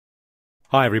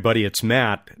Hi, everybody. It's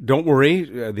Matt. Don't worry,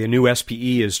 the new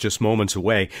SPE is just moments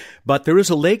away, but there is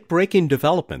a late-breaking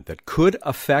development that could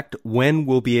affect when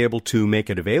we'll be able to make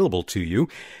it available to you.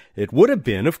 It would have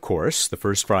been, of course, the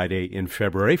first Friday in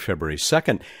February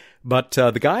 2nd, but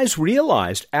the guys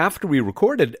realized after we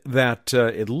recorded that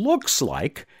it looks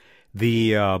like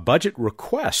the budget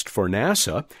request for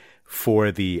NASA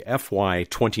for the FY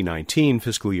 2019,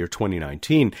 fiscal year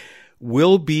 2019,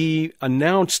 will be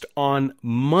announced on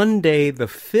Monday the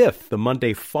 5th, the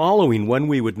Monday following when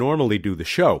we would normally do the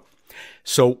show.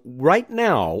 So right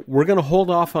now, we're going to hold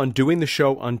off on doing the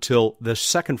show until the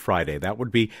second Friday. That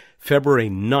would be February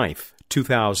 9th,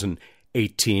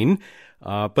 2018.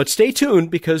 But stay tuned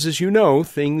because, as you know,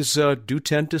 things do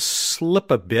tend to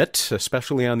slip a bit,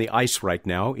 especially on the ice right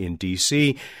now in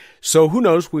D.C., so who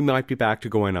knows, we might be back to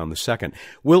going on the 2nd.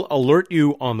 We'll alert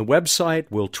you on the website,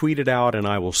 we'll tweet it out, and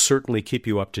I will certainly keep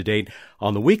you up to date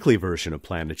on the weekly version of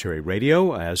Planetary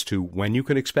Radio as to when you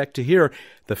can expect to hear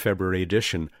the February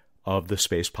edition of the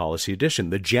Space Policy Edition.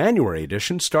 The January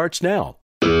edition starts now.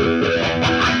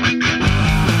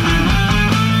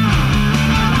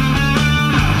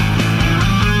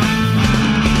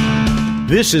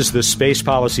 This is the Space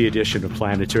Policy Edition of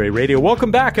Planetary Radio.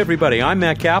 Welcome back, everybody. I'm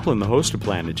Matt Kaplan, the host of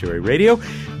Planetary Radio,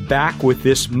 back with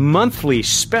this monthly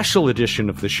special edition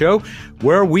of the show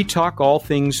where we talk all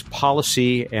things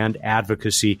policy and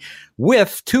advocacy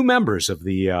with two members of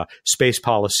the space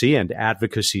policy and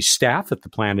advocacy staff at the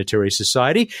Planetary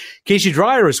Society. Casey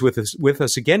Dreyer is with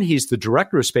us again. He's the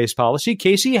Director of Space Policy.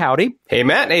 Casey, howdy. Hey,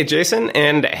 Matt. Hey, Jason.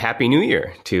 And Happy New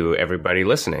Year to everybody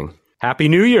listening. Happy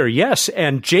New Year, yes.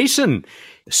 And Jason,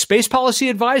 Space Policy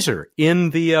Advisor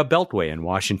in the Beltway in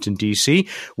Washington, D.C.,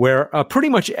 where pretty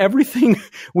much everything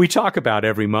we talk about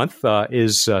every month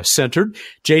is centered.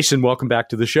 Jason, welcome back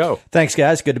to the show. Thanks,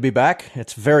 guys. Good to be back.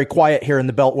 It's very quiet here in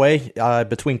the Beltway.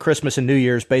 Between Christmas and New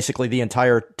Year's, basically the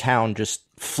entire town just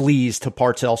flees to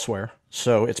parts elsewhere.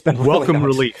 So it's been really welcome nice.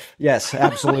 Relief. Yes,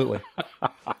 absolutely.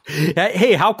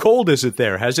 Hey, how cold is it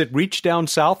there? Has it reached down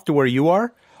south to where you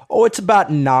are? Oh, it's about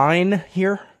 9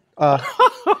 here.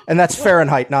 And that's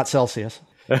Fahrenheit, not Celsius.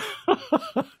 All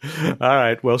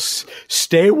right. Well,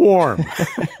 stay warm.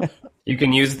 You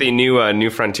can use the new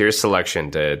Frontiers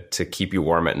selection to keep you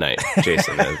warm at night,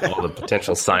 Jason. All the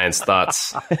potential science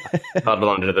thoughts huddled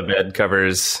under the bed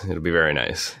covers. It'll be very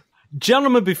nice.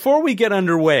 Gentlemen, before we get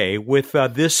underway with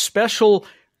this special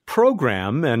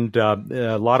program, and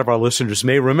a lot of our listeners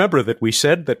may remember that we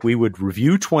said that we would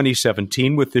review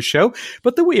 2017 with this show,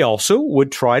 but that we also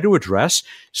would try to address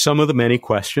some of the many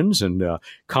questions and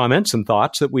comments and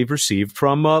thoughts that we've received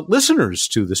from listeners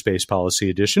to the Space Policy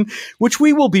Edition, which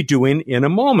we will be doing in a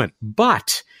moment.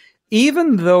 But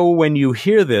even though when you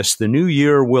hear this, the new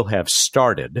year will have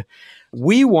started,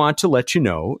 we want to let you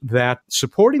know that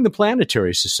supporting the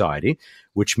Planetary Society,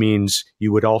 which means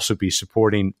you would also be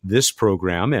supporting this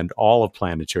program and all of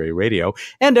Planetary Radio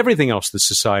and everything else the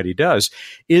Society does,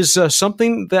 is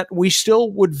something that we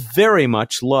still would very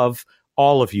much love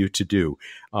all of you to do,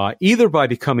 either by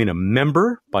becoming a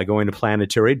member by going to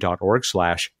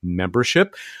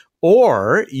planetary.org/membership,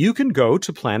 or you can go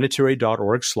to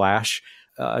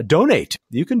planetary.org/donate.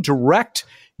 You can direct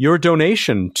your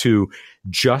donation to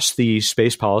just the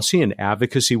space policy and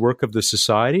advocacy work of the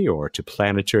Society or to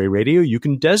Planetary Radio. You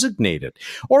can designate it,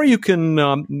 or you can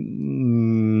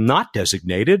not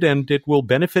designate it, and it will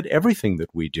benefit everything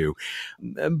that we do.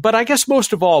 But I guess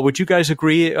most of all, would you guys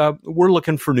agree, we're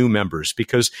looking for new members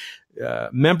because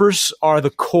members are the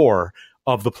core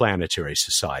of the Planetary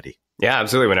Society. Yeah,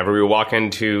 absolutely. Whenever we walk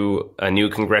into a new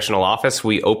congressional office,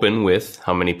 we open with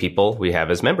how many people we have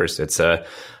as members. It's a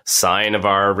sign of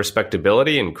our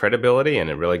respectability and credibility, and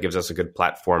it really gives us a good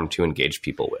platform to engage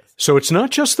people with. So it's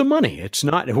not just the money. It's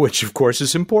not, which of course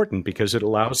is important because it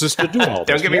allows us to do all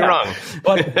this. Don't get me wrong.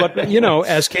 But, you know,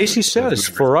 as Casey says,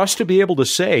 for us to be able to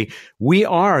say we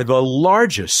are the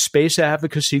largest space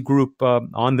advocacy group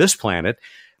on this planet,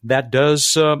 that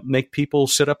does make people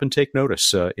sit up and take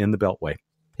notice in the Beltway.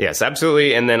 Yes,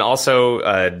 absolutely. And then also,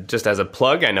 just as a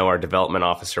plug, I know our development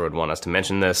officer would want us to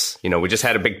mention this. You know, we just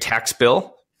had a big tax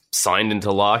bill signed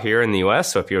into law here in the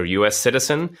U.S. So if you're a U.S.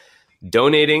 citizen,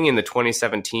 donating in the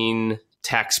 2017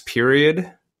 tax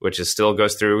period, which is still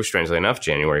goes through, strangely enough,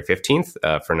 January 15th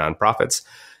for nonprofits,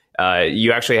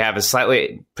 you actually have a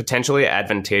slightly potentially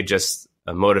advantageous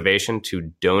motivation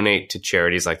to donate to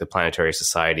charities like the Planetary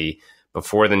Society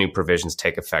before the new provisions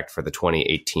take effect for the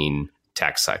 2018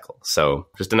 tax cycle. So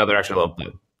just another extra little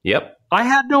bit. Yep. I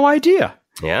had no idea.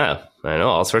 Yeah, I know.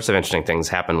 All sorts of interesting things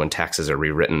happen when taxes are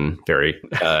rewritten very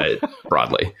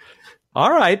broadly.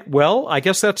 All right. Well, I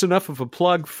guess that's enough of a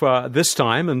plug for this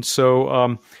time. And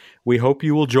so we hope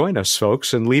you will join us,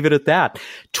 folks, and leave it at that.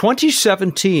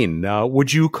 2017,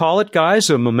 would you call it, guys,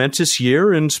 a momentous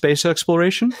year in space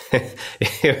exploration?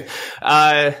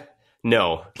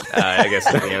 No, I guess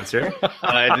is the answer.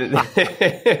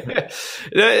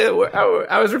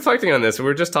 I was reflecting on this. We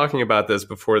were just talking about this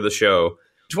before the show.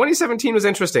 2017 was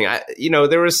interesting.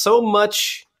 There was so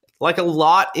much, like a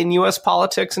lot in U.S.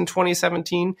 politics in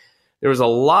 2017. There was a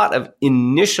lot of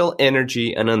initial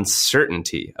energy and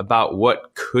uncertainty about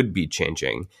what could be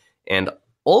changing. And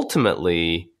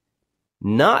ultimately,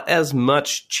 not as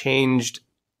much changed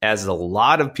as a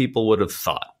lot of people would have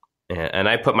thought. And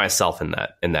I put myself in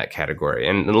that category.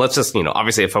 And let's just,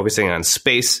 obviously focusing on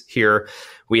space here,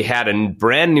 we had a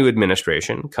brand new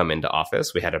administration come into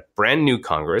office. We had a brand new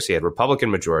Congress. You had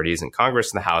Republican majorities in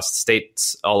Congress and the House,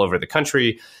 states all over the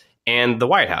country, and the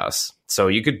White House. So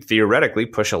you could theoretically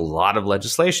push a lot of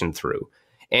legislation through.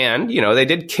 And, they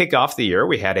did kick off the year.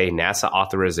 We had a NASA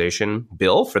authorization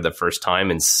bill for the first time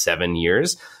in 7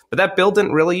 years. But that bill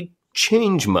didn't really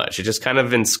change much. It just kind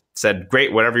of said,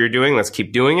 great, whatever you're doing, let's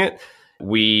keep doing it.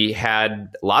 We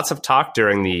had lots of talk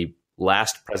during the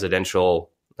last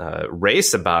presidential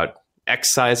race about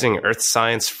excising Earth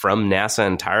science from NASA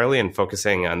entirely and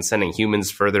focusing on sending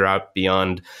humans further out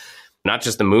beyond not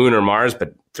just the moon or Mars,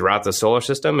 but throughout the solar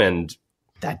system. And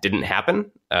that didn't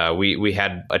happen. We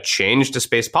had a change to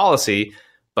space policy,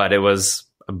 but it was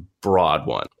a broad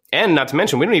one. And not to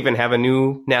mention, we don't even have a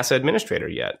new NASA administrator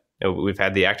yet. We've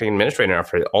had the acting administrator now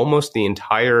for almost the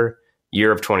entire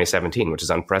year of 2017, which is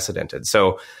unprecedented.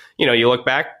 So, you look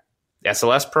back,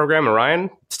 SLS program, Orion,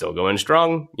 still going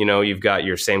strong. You've got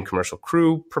your same commercial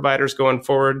crew providers going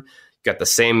forward. You've got the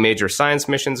same major science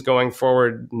missions going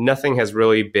forward. Nothing has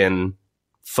really been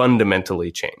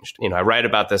fundamentally changed. I write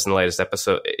about this in the latest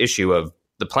issue of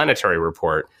the Planetary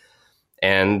Report.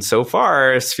 And so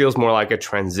far, it feels more like a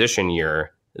transition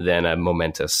year than a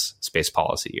momentous space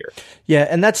policy year. Yeah,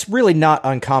 and that's really not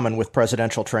uncommon with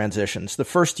presidential transitions. The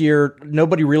first year,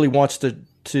 nobody really wants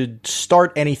to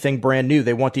start anything brand new.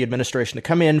 They want the administration to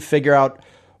come in, figure out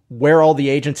where all the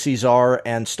agencies are,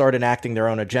 and start enacting their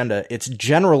own agenda. It's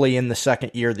generally in the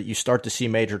second year that you start to see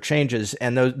major changes,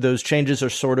 and those changes are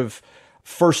sort of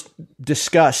first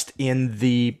discussed in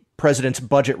the president's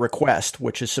budget request,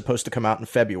 which is supposed to come out in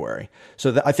February.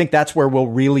 So I think that's where we'll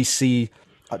really see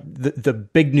the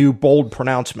big new bold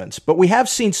pronouncements. But we have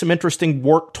seen some interesting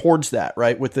work towards that,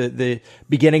 right? With the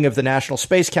beginning of the National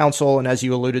Space Council, and as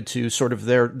you alluded to, sort of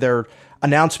their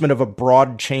announcement of a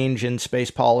broad change in space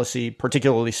policy,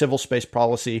 particularly civil space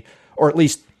policy, or at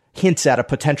least hints at a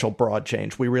potential broad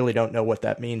change. We really don't know what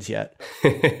that means yet.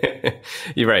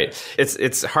 You're right.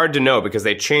 It's hard to know because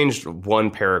they changed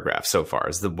one paragraph so far.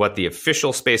 What the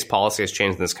official space policy has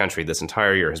changed in this country this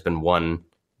entire year has been one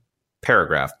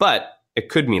paragraph. But it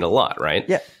could mean a lot, right?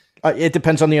 Yeah. It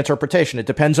depends on the interpretation. It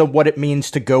depends on what it means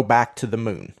to go back to the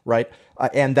moon, right?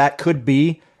 And that could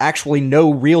be actually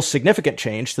no real significant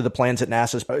change to the plans that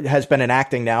NASA has been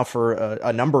enacting now for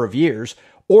a number of years,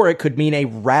 or it could mean a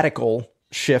radical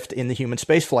shift in the human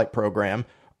spaceflight program,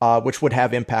 which would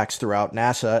have impacts throughout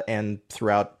NASA and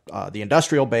throughout the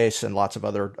industrial base and lots of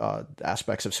other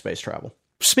aspects of space travel.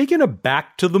 Speaking of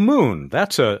back to the moon,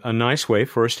 that's a nice way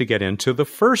for us to get into the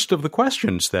first of the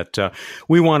questions that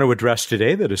we want to address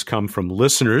today that has come from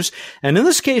listeners. And in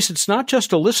this case, it's not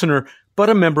just a listener, but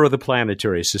a member of the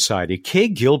Planetary Society. Kay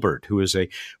Gilbert, who is a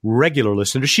regular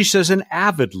listener, she says an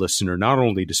avid listener, not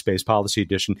only to Space Policy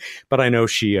Edition, but I know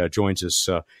she joins us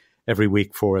every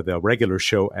week for the regular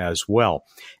show as well.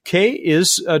 Kay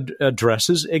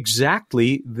addresses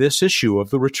exactly this issue of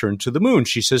the return to the moon.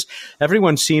 She says,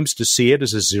 everyone seems to see it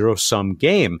as a zero-sum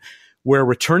game, where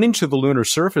returning to the lunar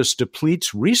surface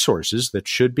depletes resources that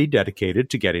should be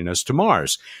dedicated to getting us to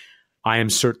Mars. I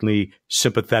am certainly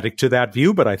sympathetic to that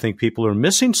view, but I think people are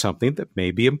missing something that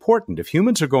may be important. If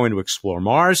humans are going to explore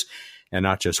Mars, and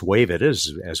not just wave it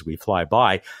as we fly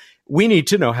by, we need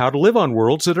to know how to live on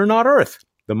worlds that are not Earth.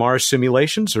 The Mars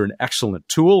simulations are an excellent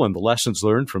tool, and the lessons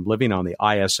learned from living on the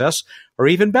ISS are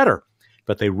even better.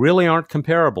 But they really aren't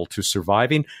comparable to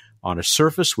surviving on a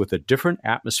surface with a different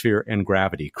atmosphere and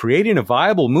gravity. Creating a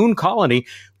viable moon colony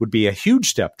would be a huge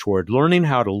step toward learning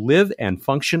how to live and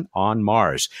function on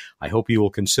Mars. I hope you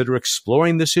will consider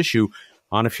exploring this issue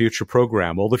on a future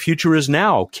program. Well, the future is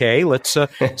now, Kay. Let's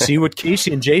see what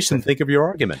Casey and Jason think of your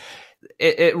argument.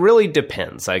 It really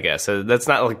depends, I guess. That's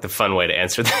not like the fun way to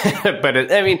answer that.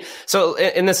 But so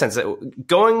in this sense,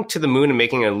 going to the moon and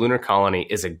making a lunar colony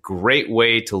is a great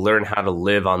way to learn how to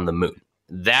live on the moon.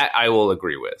 That I will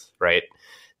agree with, right?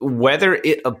 Whether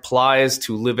it applies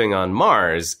to living on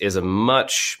Mars is a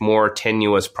much more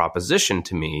tenuous proposition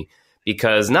to me,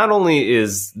 because not only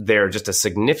is there just a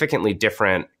significantly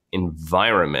different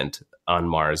environment on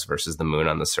Mars versus the moon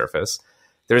on the surface,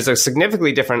 there's a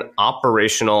significantly different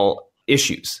operational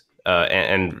issues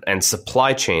and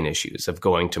supply chain issues of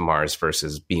going to Mars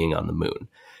versus being on the moon.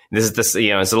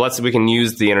 So we can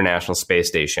use the International Space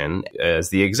Station as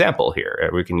the example here.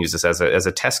 We can use this as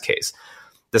a test case.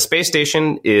 The space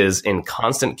station is in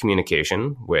constant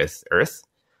communication with Earth.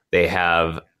 They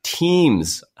have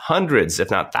teams, hundreds,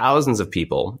 if not thousands of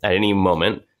people at any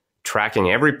moment tracking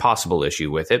every possible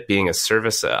issue with it, being a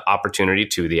service opportunity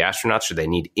to the astronauts. Should they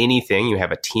need anything, you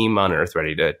have a team on Earth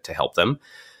ready to help them.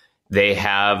 They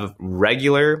have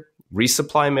regular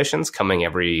resupply missions coming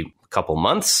every couple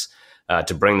months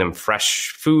to bring them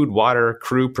fresh food, water,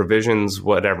 crew, provisions,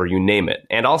 whatever, you name it.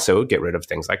 And also get rid of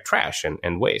things like trash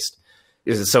and waste.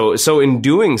 So in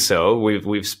doing so,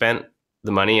 we've spent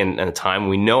the money and the time.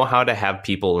 We know how to have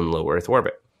people in low Earth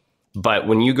orbit. But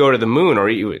when you go to the moon or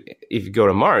if you go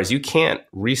to Mars, you can't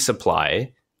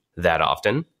resupply that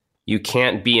often. You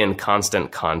can't be in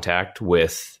constant contact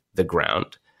with the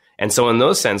ground. And so in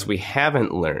those sense, we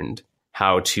haven't learned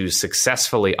how to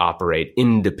successfully operate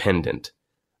independent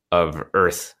of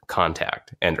Earth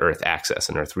contact and Earth access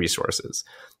and Earth resources.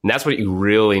 And that's what you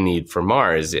really need for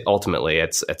Mars. Ultimately,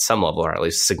 it's at some level, or at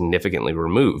least significantly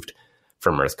removed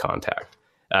from Earth contact.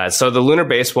 So the lunar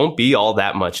base won't be all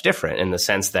that much different in the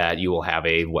sense that you will have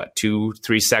a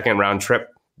 2-3 second round trip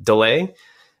delay,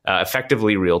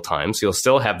 effectively real time. So you'll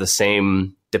still have the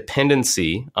same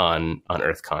dependency on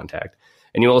Earth contact.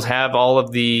 And you will have all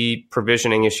of the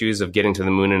provisioning issues of getting to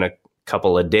the moon in a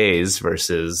couple of days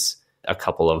versus a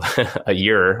couple of a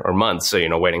year or months.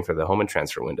 So, waiting for the Hohmann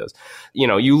transfer windows.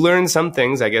 You learn some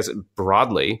things, I guess,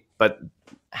 broadly, but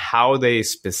how they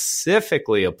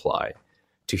specifically apply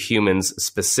to humans,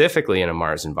 specifically in a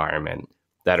Mars environment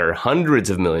that are hundreds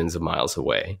of millions of miles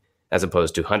away, as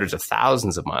opposed to hundreds of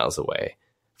thousands of miles away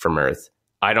from Earth,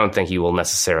 I don't think you will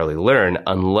necessarily learn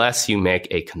unless you make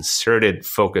a concerted,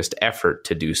 focused effort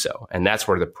to do so. And that's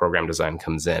where the program design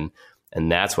comes in. And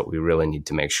that's what we really need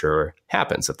to make sure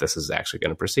happens if this is actually going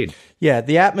to proceed. Yeah,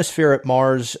 the atmosphere at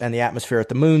Mars and the atmosphere at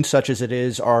the moon, such as it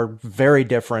is, are very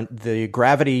different. The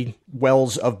gravity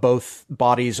wells of both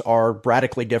bodies are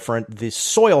radically different. The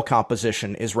soil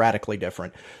composition is radically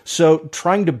different. So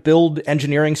trying to build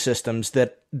engineering systems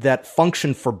that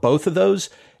function for both of those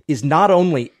is not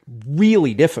only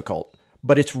really difficult,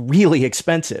 but it's really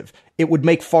expensive. It would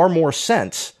make far more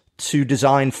sense to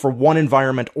design for one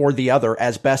environment or the other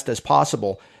as best as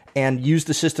possible and use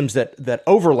the systems that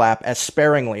overlap as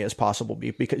sparingly as possible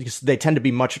because they tend to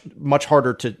be much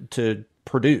harder to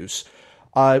produce.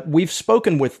 We've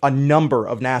spoken with a number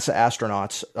of NASA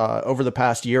astronauts over the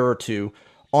past year or two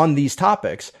on these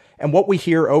topics, and what we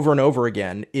hear over and over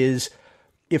again is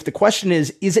if the question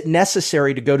is it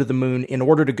necessary to go to the moon in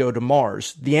order to go to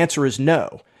Mars? The answer is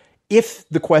no. If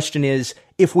the question is,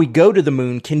 if we go to the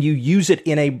moon, can you use it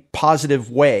in a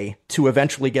positive way to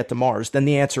eventually get to Mars? Then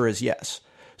the answer is yes.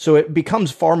 So it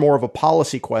becomes far more of a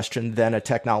policy question than a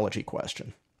technology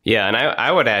question. Yeah, and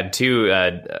I would add too,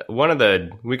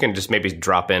 we can just maybe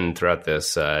drop in throughout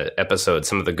this episode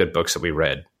some of the good books that we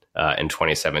read in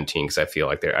 2017, because I feel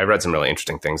like I read some really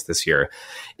interesting things this year.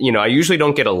 I usually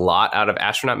don't get a lot out of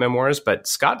astronaut memoirs, but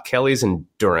Scott Kelly's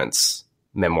Endurance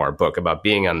memoir book about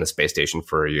being on the space station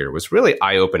for a year was really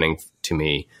eye-opening to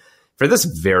me for this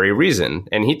very reason.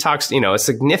 And he talks, a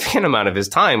significant amount of his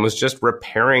time was just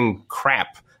repairing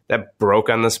crap that broke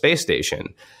on the space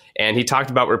station. And he talked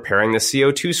about repairing the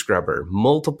CO2 scrubber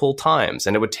multiple times,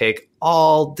 and it would take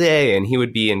all day, and he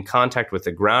would be in contact with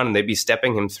the ground, and they'd be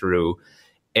stepping him through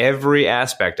every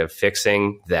aspect of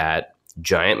fixing that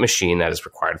giant machine that is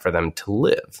required for them to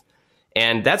live.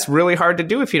 And that's really hard to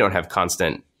do if you don't have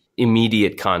constant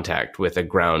immediate contact with a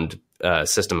ground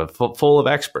system full of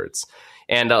experts.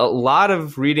 And a lot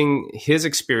of reading his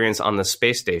experience on the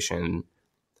space station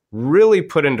really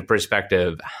put into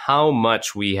perspective how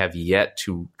much we have yet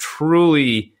to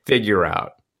truly figure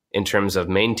out in terms of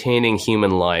maintaining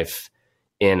human life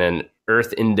in an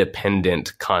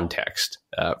Earth-independent context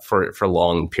for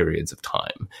long periods of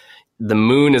time. The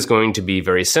moon is going to be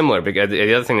very similar, because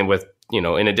the other thing with, in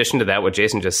addition to that, what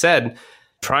Jason just said,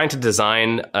 trying to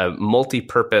design a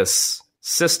multi-purpose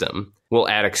system will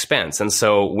add expense. And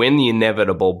so when the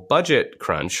inevitable budget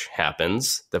crunch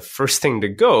happens, the first thing to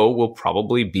go will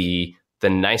probably be the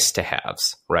nice to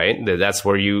haves, right? That's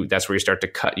where you start to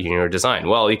cut your design.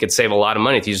 Well, you could save a lot of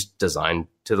money if you just design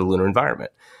to the lunar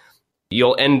environment.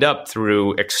 You'll end up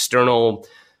through external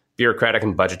bureaucratic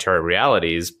and budgetary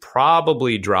realities,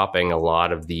 probably dropping a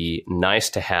lot of the nice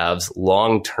to haves,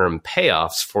 long-term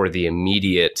payoffs for the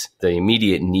immediate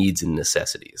needs and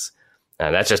necessities.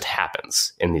 That just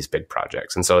happens in these big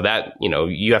projects. And so that,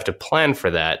 you have to plan for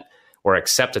that or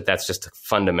accept that that's just a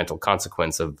fundamental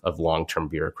consequence of long-term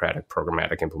bureaucratic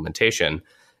programmatic implementation.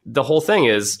 The whole thing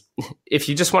is, if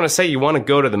you just want to say you want to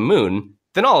go to the moon,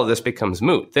 then all of this becomes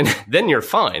moot. Then you're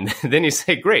fine. Then you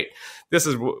say, great, we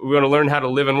want to learn how to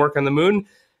live and work on the moon.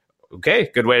 Okay,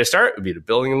 good way to start would be to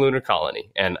building a lunar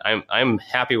colony. And I'm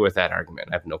happy with that argument.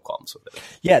 I have no qualms with it.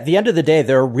 Yeah, at the end of the day,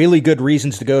 there are really good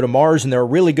reasons to go to Mars and there are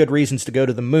really good reasons to go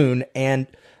to the moon. And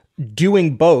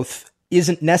doing both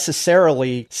isn't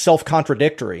necessarily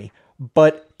self-contradictory,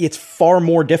 but it's far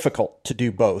more difficult to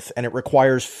do both. And it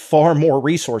requires far more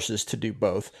resources to do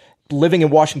both. Living in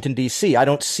Washington, D.C., I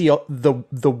don't see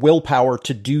the willpower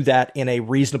to do that in a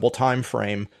reasonable time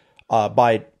frame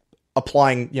by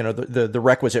applying, the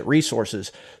requisite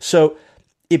resources. So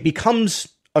it becomes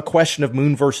a question of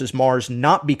moon versus Mars,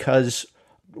 not because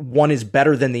one is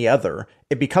better than the other.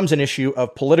 It becomes an issue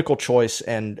of political choice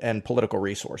and political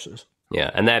resources.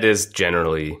 Yeah, and that is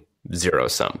generally zero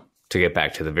sum, to get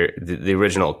back to the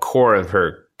original core of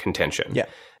her contention. Yeah.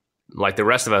 Like the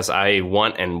rest of us, I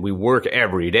want and we work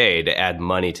every day to add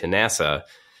money to NASA,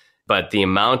 but the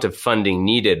amount of funding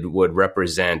needed would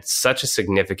represent such a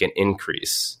significant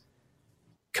increase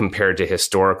compared to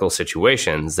historical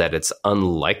situations that it's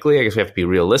unlikely. I guess we have to be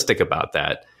realistic about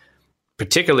that,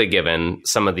 particularly given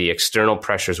some of the external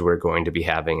pressures we're going to be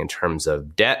having in terms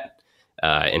of debt,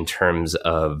 in terms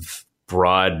of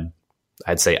broad,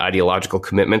 I'd say, ideological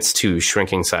commitments to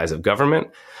shrinking size of government,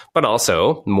 but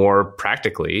also more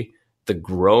practically, the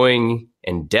growing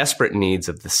and desperate needs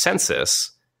of the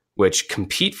census, which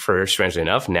compete for, strangely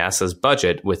enough, NASA's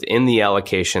budget within the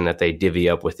allocation that they divvy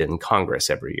up within Congress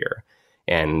every year.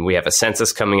 And we have a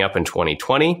census coming up in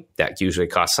 2020 that usually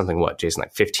costs something, Jason,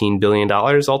 like $15 billion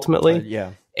ultimately?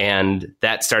 Yeah. And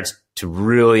that starts to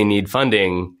really need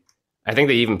funding. I think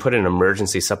they even put in an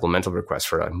emergency supplemental request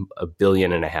for $1.5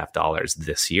 billion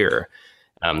this year.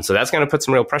 So that's going to put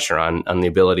some real pressure on the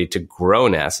ability to grow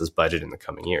NASA's budget in the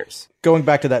coming years. Going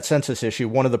back to that census issue,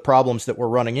 one of the problems that we're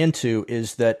running into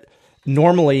is that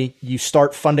normally you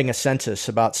start funding a census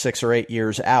about 6 or 8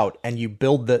 years out and you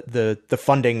build the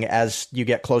funding as you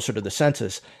get closer to the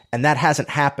census. And that hasn't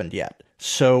happened yet.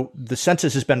 So the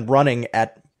census has been running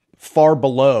at far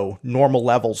below normal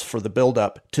levels for the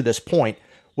buildup to this point.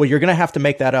 Well, you're going to have to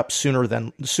make that up sooner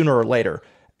or later.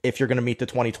 If you're going to meet the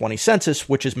 2020 census,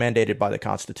 which is mandated by the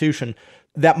Constitution,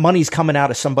 that money's coming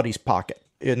out of somebody's pocket.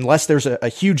 Unless there's a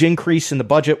huge increase in the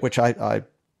budget, which I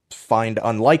find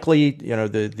unlikely.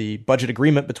 The budget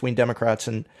agreement between Democrats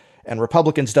and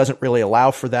Republicans doesn't really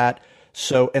allow for that.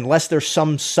 So unless there's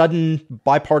some sudden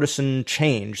bipartisan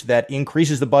change that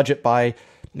increases the budget by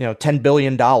 $10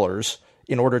 billion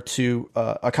in order to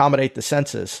accommodate the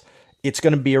census, it's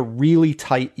going to be a really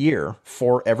tight year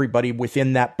for everybody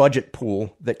within that budget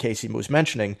pool that Casey was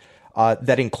mentioning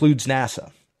that includes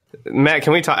NASA. Matt,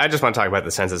 can we talk? I just want to talk about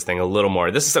the census thing a little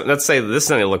more. Let's say this is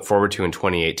something to look forward to in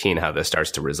 2018, how this starts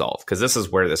to resolve, because this is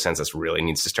where the census really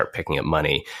needs to start picking up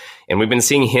money. And we've been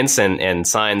seeing hints and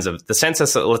signs of the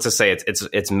census. Let's just say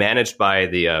it's managed by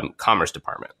the Commerce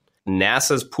Department.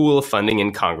 NASA's pool of funding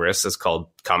in Congress is called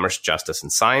Commerce, Justice,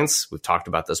 and Science. We've talked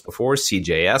about this before.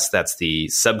 CJS, that's the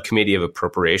subcommittee of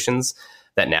appropriations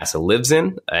that NASA lives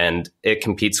in, and it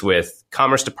competes with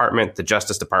Commerce Department, the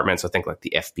Justice Department, so think like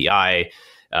the FBI,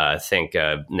 think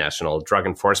National Drug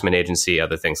Enforcement Agency,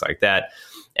 other things like that,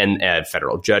 and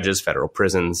federal judges, federal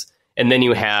prisons. And then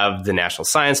you have the National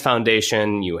Science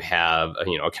Foundation. You have,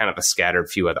 kind of a scattered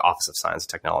few other Office of Science and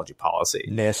Technology Policy.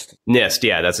 NIST,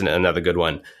 yeah, that's another good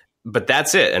one. But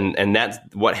that's it. And that's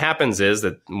what happens is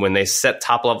that when they set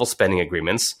top level spending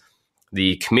agreements,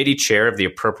 the committee chair of the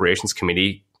Appropriations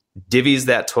Committee divvies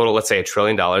that total, let's say $1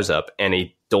 trillion up, and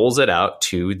he doles it out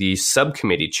to the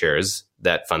subcommittee chairs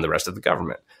that fund the rest of the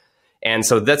government. And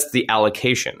so that's the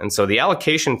allocation. And so the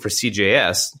allocation for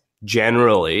CJS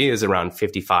generally is around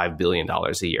 $55 billion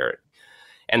a year.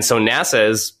 And so NASA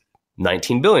is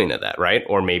 19 billion of that, right?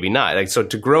 Or maybe not. So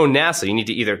to grow NASA, you need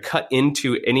to either cut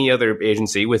into any other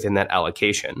agency within that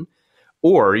allocation,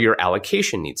 or your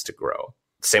allocation needs to grow.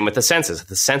 Same with the census. If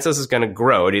the census is going to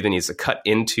grow, it either needs to cut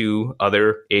into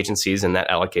other agencies in that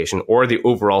allocation, or the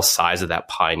overall size of that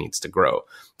pie needs to grow.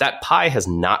 That pie has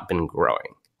not been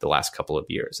growing the last couple of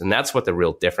years. And that's what the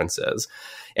real difference is.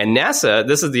 And NASA,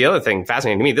 this is the other thing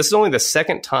fascinating to me. This is only the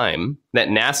second time that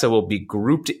NASA will be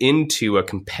grouped into a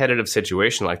competitive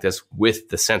situation like this with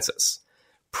the census.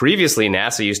 Previously,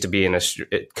 NASA used to be in a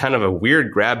kind of a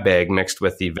weird grab bag mixed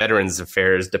with the Veterans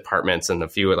Affairs departments and a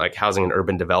few like housing and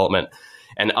urban development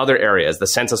and other areas. The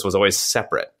census was always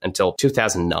separate until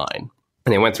 2009.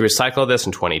 And they went through a cycle of this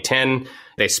in 2010.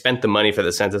 They spent the money for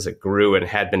the census. It grew and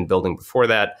had been building before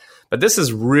that. But this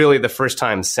is really the first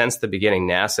time since the beginning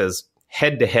NASA's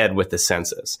head to head with the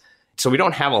census. So we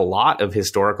don't have a lot of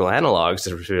historical analogs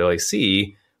to really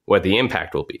see what the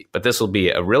impact will be. But this will be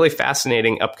a really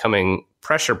fascinating upcoming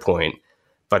pressure point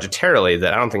budgetarily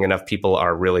that I don't think enough people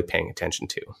are really paying attention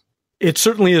to. It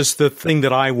certainly is the thing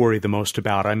that I worry the most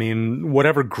about. I mean,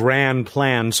 whatever grand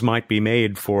plans might be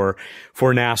made for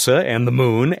NASA and the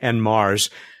moon and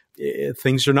Mars,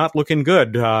 things are not looking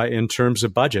good in terms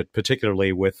of budget,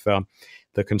 particularly with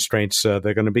the constraints that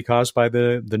are going to be caused by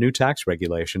the new tax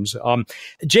regulations.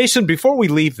 Jason, before we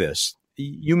leave this,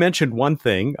 you mentioned one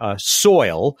thing,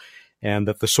 soil, and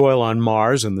that the soil on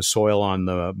Mars and the soil on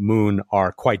the moon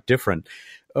are quite different.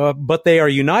 But they are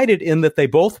united in that they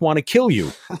both want to kill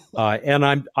you.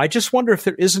 And I just wonder if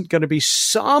there isn't going to be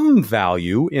some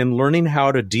value in learning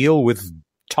how to deal with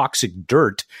toxic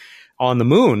dirt on the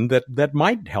moon that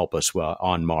might help us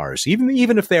on Mars,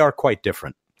 even if they are quite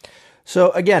different.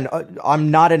 So again, I'm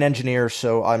not an engineer,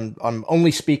 so I'm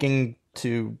only speaking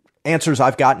to answers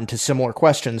I've gotten to similar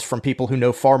questions from people who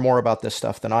know far more about this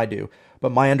stuff than I do.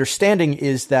 But my understanding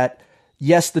is that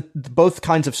yes, both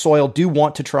kinds of soil do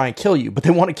want to try and kill you, but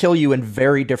they want to kill you in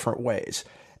very different ways.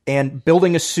 And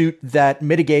building a suit that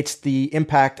mitigates the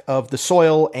impact of the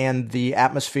soil and the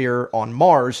atmosphere on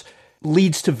Mars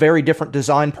leads to very different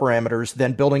design parameters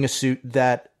than building a suit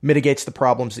that mitigates the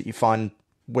problems that you find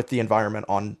with the environment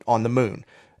on the moon.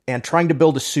 And trying to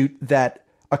build a suit that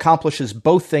accomplishes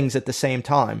both things at the same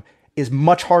time is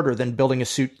much harder than building a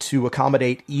suit to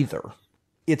accommodate either.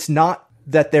 It's not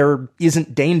that there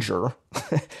isn't danger.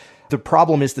 The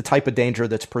problem is the type of danger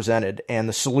that's presented, and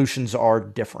the solutions are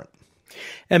different.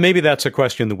 And maybe that's a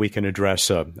question that we can address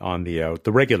on the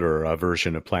regular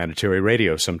version of Planetary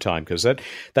Radio sometime, because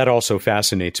that also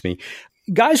fascinates me.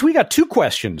 Guys, we got two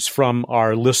questions from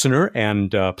our listener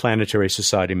and Planetary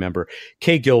Society member,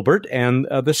 Kay Gilbert. And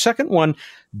the second one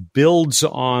builds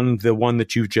on the one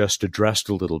that you just addressed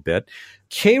a little bit.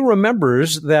 Kay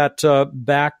remembers that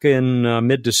back in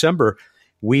mid-December,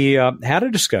 we had a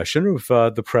discussion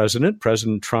of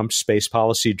President Trump's space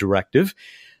policy directive.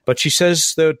 But she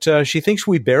says that she thinks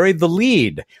we buried the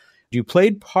lead. You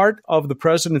played part of the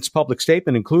president's public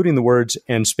statement, including the words,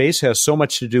 and space has so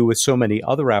much to do with so many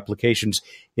other applications,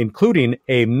 including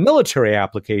a military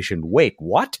application. Wait,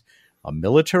 what? A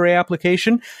military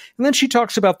application? And then she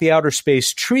talks about the Outer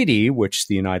Space Treaty, which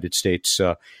the United States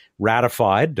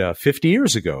ratified 50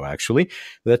 years ago, actually,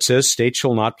 that says states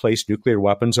shall not place nuclear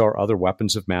weapons or other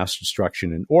weapons of mass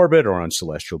destruction in orbit or on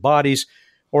celestial bodies,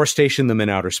 or station them in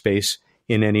outer space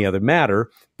in any other matter.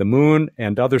 The moon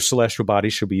and other celestial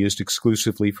bodies shall be used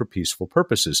exclusively for peaceful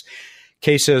purposes.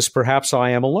 Kay says, perhaps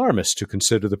I am alarmist to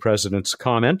consider the president's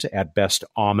comment at best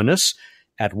ominous,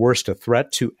 at worst a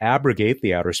threat to abrogate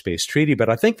the Outer Space Treaty, but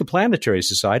I think the Planetary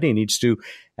Society needs to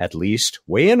at least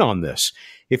weigh in on this.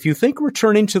 If you think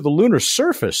returning to the lunar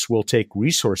surface will take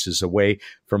resources away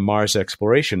from Mars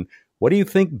exploration, what do you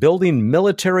think building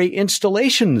military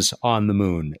installations on the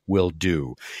moon will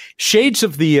do? Shades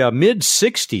of the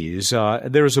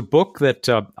mid-'60s, there's a book that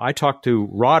I talked to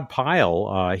Rod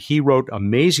Pyle. He wrote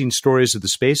Amazing Stories of the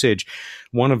Space Age,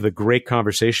 one of the great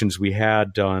conversations we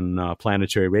had on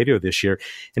Planetary Radio this year.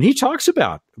 And he talks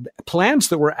about plans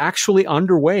that were actually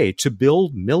underway to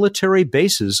build military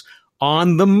bases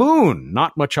on the moon.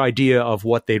 Not much idea of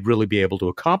what they'd really be able to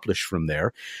accomplish from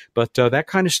there, but that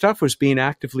kind of stuff was being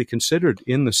actively considered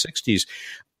in the 60s.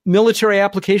 Military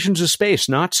applications of space,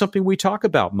 not something we talk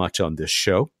about much on this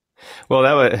show. Well,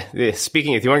 that was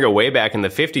speaking. If you want to go way back in the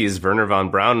 50s, Wernher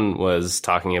von Braun was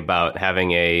talking about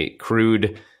having a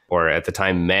crewed, or at the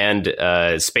time manned,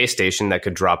 space station that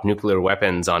could drop nuclear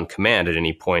weapons on command at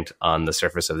any point on the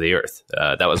surface of the Earth.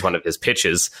 That was one of his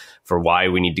pitches for why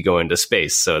we need to go into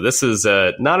space. So this is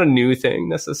not a new thing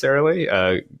necessarily,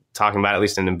 talking about at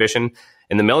least an ambition.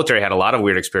 And the military had a lot of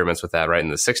weird experiments with that right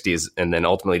in the 60s, and then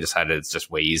ultimately decided it's just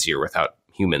way easier without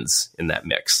humans in that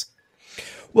mix.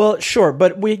 Well, sure,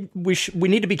 but we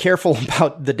need to be careful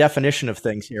about the definition of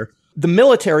things here. The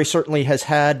military certainly has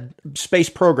had space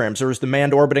programs. There was the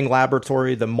Manned Orbiting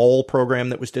Laboratory, the MOLE program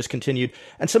that was discontinued,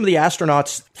 and some of the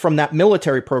astronauts from that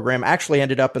military program actually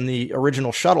ended up in the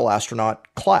original shuttle astronaut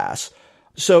class.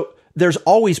 So there's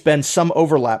always been some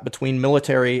overlap between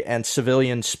military and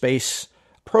civilian space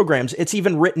programs. It's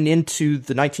even written into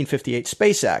the 1958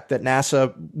 Space Act that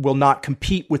NASA will not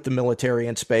compete with the military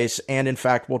in space and, in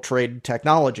fact, will trade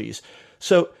technologies.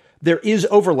 So there is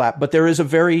overlap, but there is a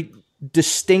very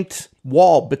distinct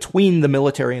wall between the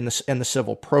military and the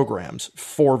civil programs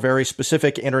for very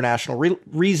specific international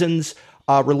reasons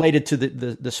related to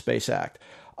the Space Act.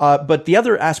 But the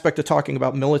other aspect of talking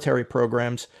about military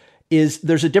programs is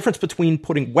there's a difference between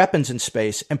putting weapons in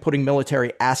space and putting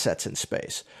military assets in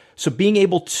space. So being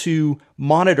able to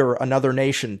monitor another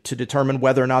nation to determine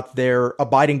whether or not they're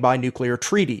abiding by nuclear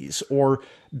treaties or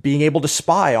being able to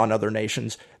spy on other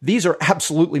nations, these are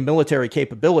absolutely military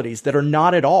capabilities that are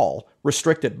not at all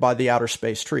restricted by the outer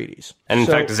space treaties. And in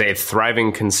fact, is a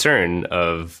thriving concern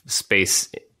of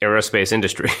aerospace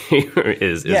industry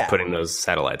is putting those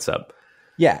satellites up.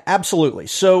 Yeah, absolutely.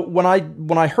 So when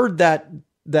I heard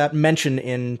that mention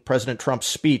in President Trump's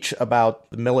speech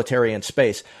about the military and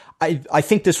space, I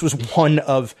think this was one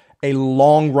of a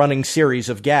long-running series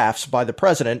of gaffes by the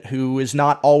president, who is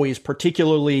not always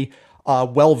particularly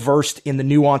well-versed in the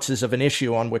nuances of an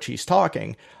issue on which he's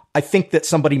talking. I think that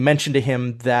somebody mentioned to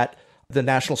him that the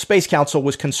National Space Council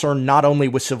was concerned not only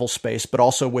with civil space, but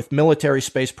also with military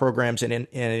space programs and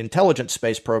intelligence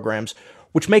space programs,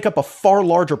 which make up a far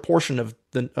larger portion of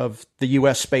the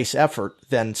U.S. space effort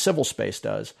than civil space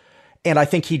does. And I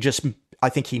think he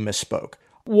misspoke.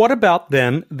 What about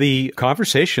then the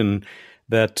conversation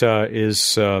that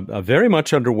is very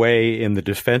much underway in the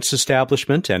defense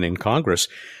establishment and in Congress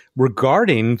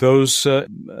regarding those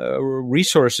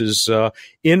resources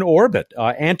in orbit,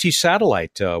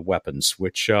 anti-satellite weapons,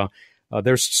 which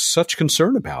there's such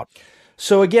concern about?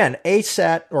 So again,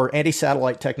 ASAT or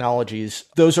anti-satellite technologies,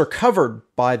 those are covered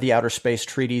by the outer space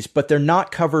treaties, but they're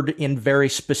not covered in very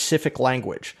specific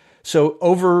language. So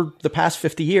over the past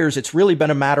 50 years, it's really been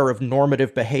a matter of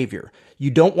normative behavior. You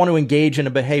don't want to engage in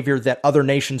a behavior that other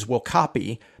nations will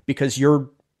copy because your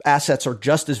assets are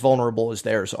just as vulnerable as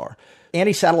theirs are.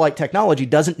 Anti-satellite technology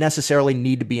doesn't necessarily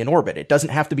need to be in orbit. It doesn't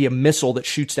have to be a missile that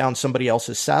shoots down somebody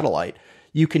else's satellite.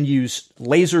 You can use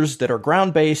lasers that are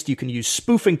ground-based. You can use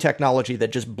spoofing technology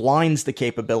that just blinds the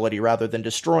capability rather than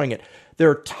destroying it. There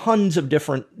are tons of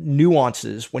different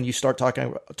nuances when you start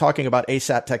talking about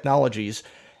ASAT technologies.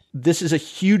 This is a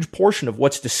huge portion of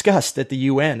what's discussed at the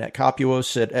UN, at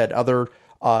COPUOS, at other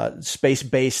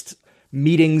space-based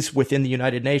meetings within the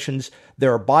United Nations.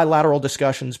 There are bilateral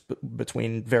discussions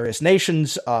between various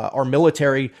nations. Our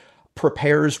military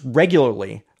prepares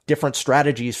regularly different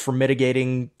strategies for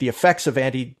mitigating the effects of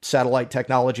anti-satellite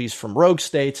technologies from rogue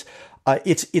states.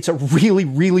 It's a really,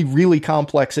 really, really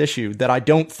complex issue that I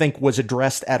don't think was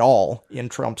addressed at all in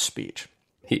Trump's speech.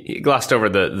 He glossed over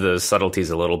the subtleties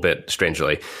a little bit,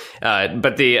 strangely.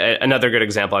 But another good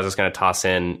example I was just going to toss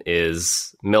in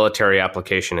is military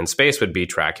application in space would be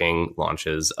tracking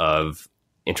launches of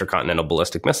intercontinental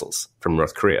ballistic missiles from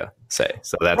North Korea, say.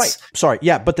 So that's right. Sorry.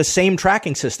 Yeah. But the same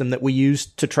tracking system that we use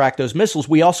to track those missiles,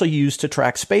 we also use to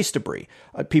track space debris.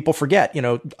 People forget,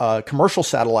 commercial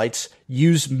satellites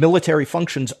use military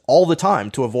functions all the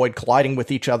time to avoid colliding with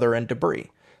each other and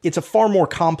debris. It's a far more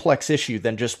complex issue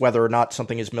than just whether or not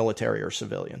something is military or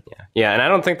civilian. Yeah. And I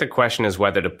don't think the question is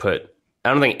whether to I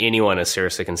don't think anyone is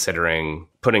seriously considering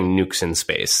putting nukes in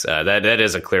space. That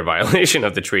is a clear violation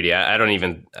of the treaty. I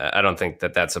don't think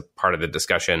that that's a part of the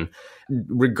discussion.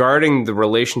 Regarding the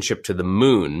relationship to the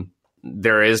moon,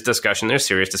 there's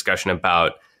serious discussion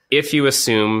about if you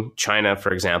assume China,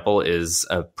 for example, is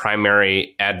a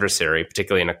primary adversary,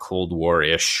 particularly in a Cold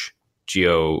War-ish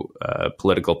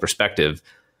geopolitical perspective,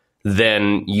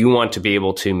 then you want to be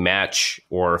able to match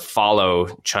or follow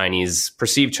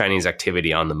perceived Chinese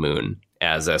activity on the moon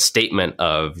as a statement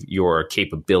of your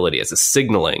capability, as a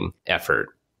signaling effort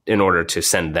in order to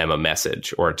send them a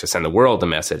message or to send the world a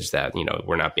message that,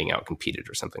 we're not being outcompeted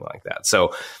or something like that.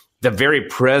 So the very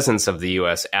presence of the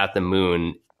U.S. at the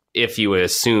moon, if you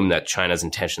assume that China's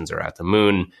intentions are at the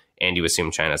moon and you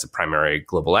assume China is a primary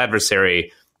global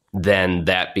adversary, then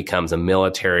that becomes a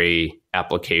military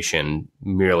application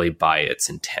merely by its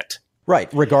intent. Right,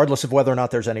 regardless of whether or not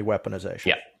there's any weaponization.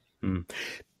 Yeah. Mm.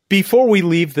 Before we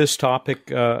leave this topic,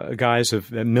 guys, of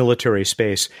military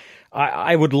space,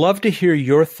 I would love to hear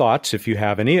your thoughts, if you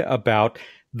have any, about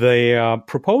the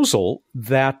proposal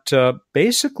that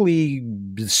basically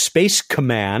Space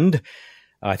Command,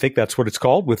 I think that's what it's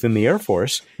called within the Air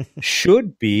Force,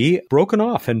 should be broken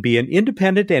off and be an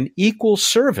independent and equal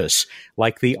service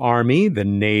like the Army, the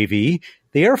Navy,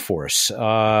 the Air Force,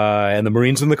 and the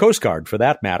Marines and the Coast Guard, for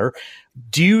that matter.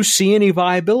 Do you see any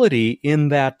viability in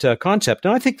that concept?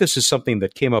 And I think this is something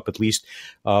that came up at least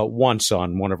once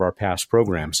on one of our past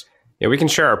programs. Yeah, we can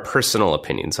share our personal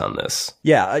opinions on this.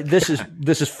 Yeah, this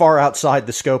is far outside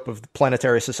the scope of the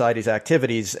Planetary Society's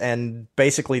activities, and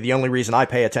basically the only reason I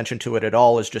pay attention to it at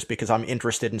all is just because I'm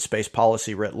interested in space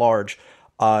policy writ large.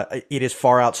 It is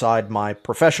far outside my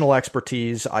professional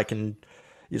expertise. I can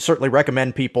certainly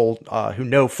recommend people who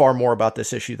know far more about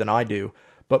this issue than I do,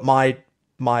 but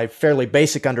my fairly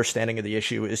basic understanding of the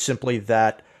issue is simply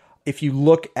that if you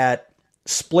look at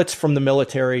splits from the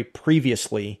military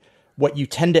previously, what you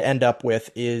tend to end up with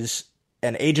is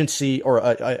an agency or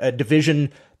a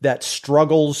division that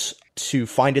struggles to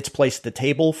find its place at the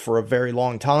table for a very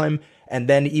long time. And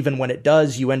then even when it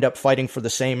does, you end up fighting for the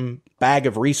same bag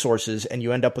of resources, and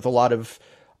you end up with a lot of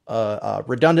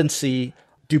redundancy,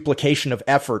 duplication of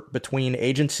effort between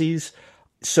agencies.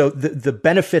 So the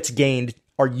benefits gained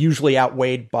are usually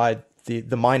outweighed by the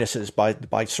minuses,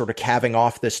 by sort of calving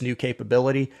off this new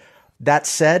capability. That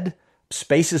said,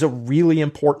 space is a really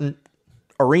important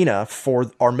arena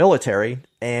for our military,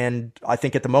 and I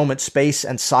think at the moment space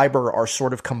and cyber are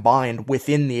sort of combined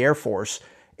within the Air Force,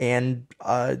 and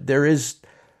there is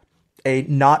a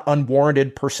not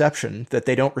unwarranted perception that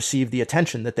they don't receive the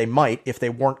attention that they might if they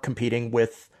weren't competing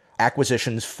with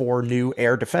acquisitions for new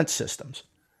air defense systems.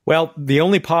 Well, the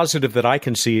only positive that I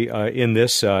can see in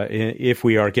this, if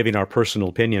we are giving our personal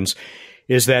opinions,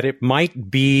 is that it might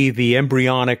be the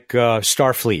embryonic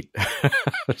Starfleet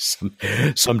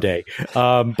someday.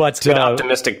 But it's an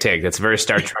optimistic take. That's very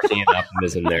Star Trekian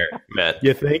optimism there, Matt.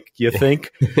 You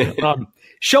think?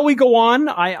 Shall we go on?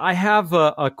 I have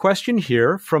a question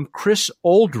here from Chris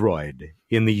Oldroyd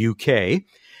in the UK,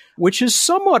 which is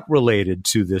somewhat related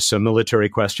to this military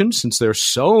question, since there's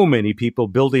so many people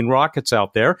building rockets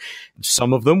out there.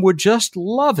 Some of them would just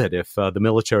love it if the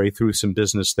military threw some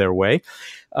business their way.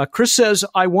 Chris says,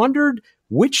 I wondered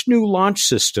which new launch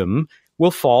system will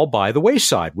fall by the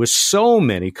wayside, with so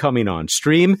many coming on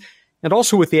stream, and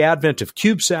also with the advent of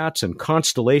CubeSats and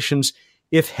constellations,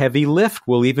 if heavy lift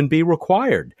will even be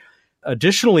required.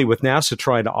 Additionally, with NASA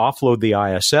trying to offload the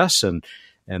ISS and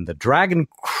the Dragon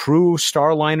Crew,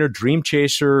 Starliner, Dream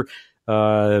Chaser,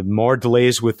 more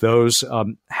delays with those.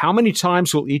 How many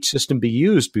times will each system be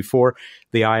used before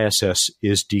the ISS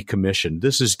is decommissioned?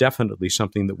 This is definitely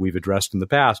something that we've addressed in the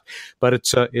past, but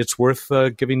it's worth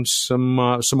giving some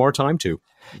more time to.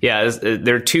 Yeah,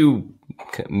 there are two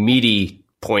meaty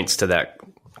points to that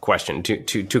question.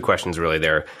 Two questions really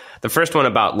there. The first one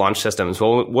about launch systems.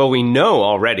 Well, we know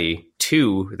already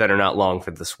two that are not long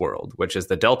for this world, which is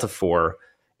the Delta IV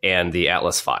and the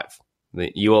Atlas V.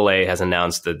 The ULA has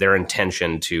announced that their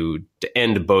intention to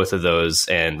end both of those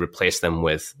and replace them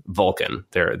with Vulcan,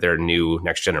 their new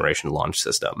next generation launch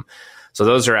system. So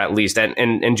those are at least,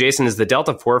 and Jason, is the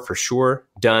Delta IV for sure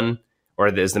done,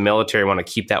 or does the military want to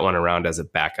keep that one around as a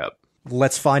backup?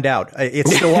 Let's find out.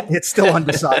 It's still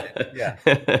undecided.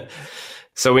 Yeah.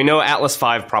 So we know Atlas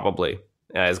V probably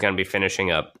is going to be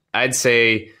finishing up. I'd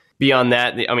say beyond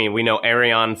that, I mean, we know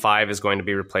Ariane 5 is going to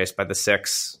be replaced by the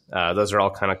 6. Those are all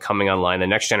kind of coming online. The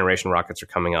next generation rockets are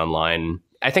coming online.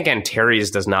 I think Antares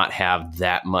does not have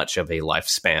that much of a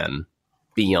lifespan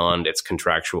beyond its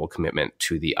contractual commitment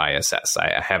to the ISS.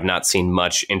 I have not seen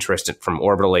much interest from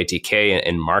Orbital ATK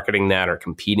in marketing that or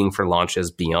competing for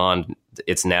launches beyond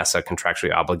its NASA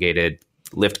contractually obligated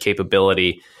lift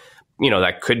capability.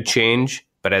 That could change,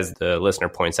 but as the listener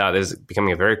points out, this is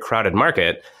becoming a very crowded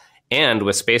market. And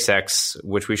with SpaceX,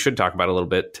 which we should talk about a little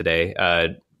bit today,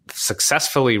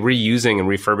 successfully reusing and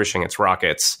refurbishing its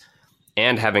rockets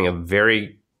and having a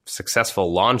very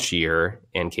successful launch year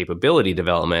and capability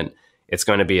development, it's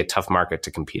going to be a tough market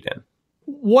to compete in.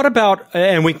 What about,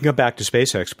 and we can come back to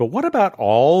SpaceX, but what about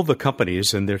all the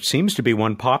companies, and there seems to be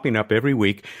one popping up every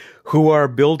week, who are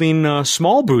building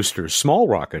small boosters, small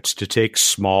rockets to take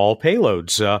small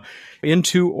payloads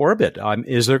into orbit?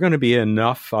 Is there going to be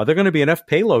enough? Are there going to be enough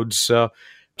payloads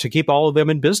to keep all of them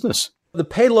in business? The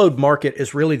payload market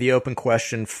is really the open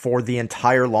question for the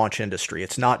entire launch industry.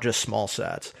 It's not just small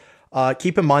sats.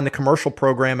 Keep in mind the commercial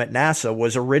program at NASA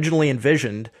was originally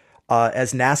envisioned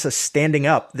as NASA standing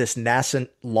up this nascent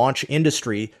launch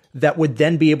industry that would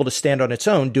then be able to stand on its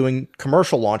own doing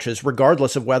commercial launches,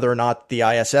 regardless of whether or not the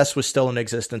ISS was still in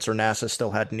existence or NASA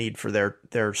still had need for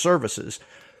their services.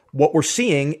 What we're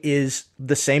seeing is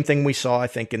the same thing we saw, I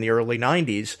think, in the early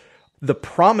 90s. The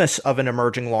promise of an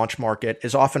emerging launch market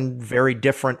is often very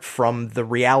different from the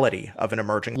reality of an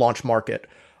emerging launch market.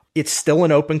 It's still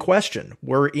an open question.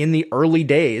 We're in the early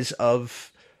days of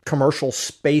commercial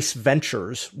space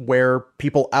ventures where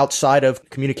people outside of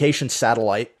communication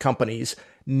satellite companies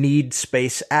need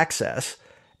space access.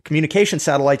 Communication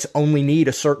satellites only need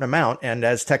a certain amount, and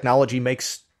as technology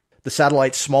makes the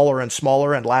satellites smaller and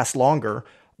smaller and last longer,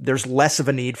 there's less of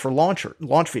a need for launch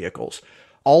vehicles.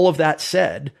 All of that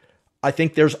said, I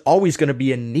think there's always going to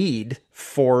be a need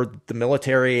for the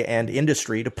military and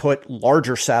industry to put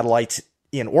larger satellites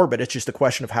in orbit. It's just a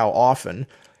question of how often.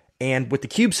 And with the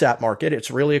CubeSat market,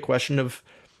 it's really a question of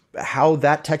how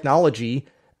that technology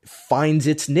finds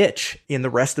its niche in the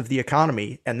rest of the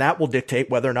economy. And that will dictate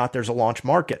whether or not there's a launch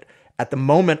market. At the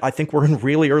moment, I think we're in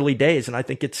really early days, and I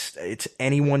think it's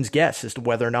anyone's guess as to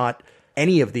whether or not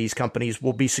any of these companies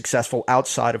will be successful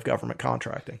outside of government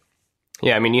contracting.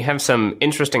 Yeah, I mean, you have some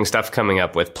interesting stuff coming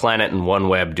up with Planet and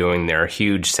OneWeb doing their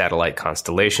huge satellite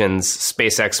constellations,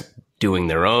 SpaceX doing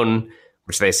their own,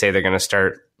 which they say they're going to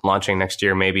start launching next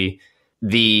year, maybe.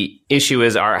 The issue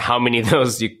is, how many of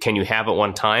those can you have at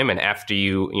one time? And after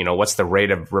what's the rate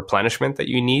of replenishment that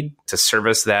you need to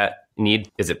service that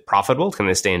need? Is it profitable? Can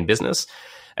they stay in business?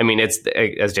 I mean, it's,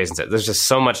 as Jason said, there's just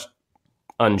so much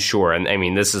unsure. And I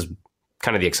mean, this is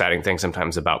kind of the exciting thing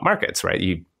sometimes about markets,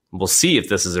 right? We'll see if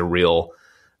this is a real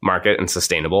market and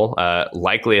sustainable.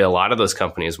 Likely a lot of those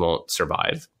companies won't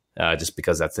survive just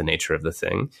because that's the nature of the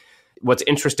thing. What's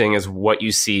interesting is what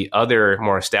you see other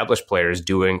more established players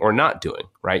doing or not doing,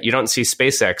 right? You don't see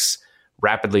SpaceX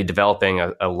rapidly developing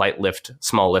a light lift,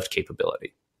 small lift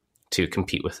capability to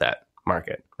compete with that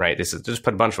market, right? This is just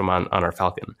put a bunch of them on our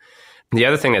Falcon. The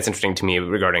other thing that's interesting to me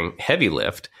regarding heavy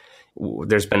lift,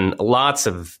 there's been lots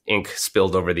of ink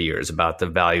spilled over the years about the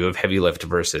value of heavy lift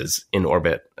versus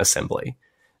in-orbit assembly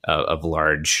of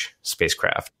large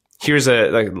spacecraft. Let's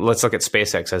look at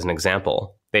SpaceX as an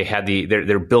example. They had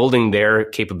they're building their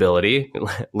capability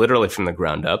literally from the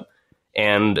ground up.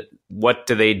 And what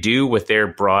do they do with their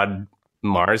broad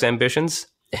Mars ambitions?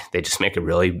 They just make a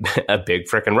big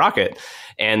frickin' rocket,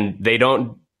 and they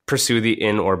don't pursue the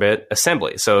in-orbit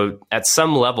assembly. So at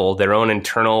some level, their own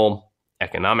internal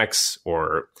economics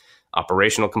or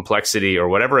operational complexity or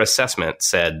whatever assessment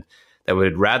said that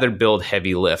would rather build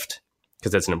heavy lift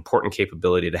because that's an important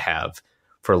capability to have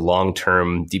for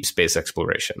long-term deep space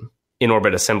exploration.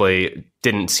 In-orbit assembly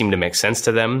didn't seem to make sense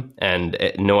to them, and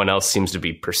no one else seems to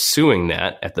be pursuing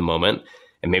that at the moment.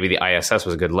 And maybe the ISS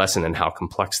was a good lesson in how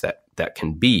complex that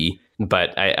can be.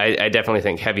 But I definitely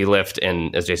think heavy lift,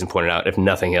 and as Jason pointed out, if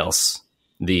nothing else,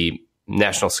 the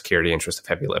national security interests of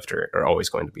heavy lift are always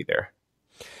going to be there.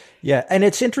 Yeah, and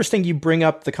it's interesting you bring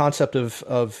up the concept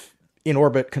of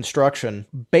in-orbit construction.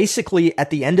 Basically,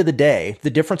 at the end of the day, the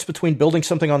difference between building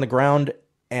something on the ground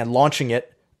and launching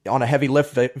it on a heavy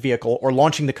lift vehicle or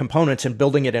launching the components and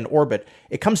building it in orbit,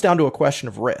 it comes down to a question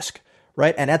of risk,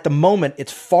 right? And at the moment,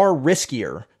 it's far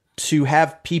riskier to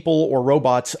have people or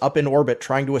robots up in orbit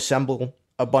trying to assemble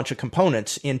a bunch of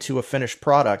components into a finished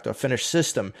product, a finished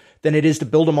system, than it is to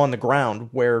build them on the ground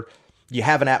where you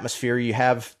have an atmosphere, you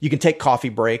can take coffee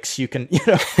breaks, you can,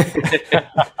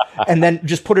 and then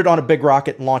just put it on a big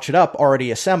rocket and launch it up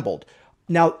already assembled.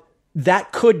 Now,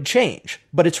 that could change,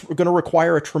 but it's going to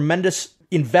require a tremendous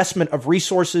investment of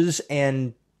resources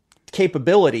and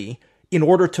capability in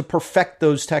order to perfect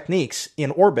those techniques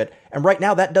in orbit. And right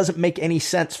now, that doesn't make any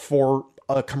sense for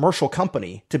a commercial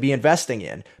company to be investing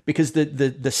in because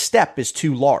the step is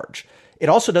too large. It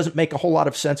also doesn't make a whole lot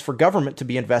of sense for government to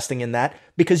be investing in that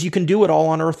because you can do it all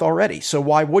on Earth already. So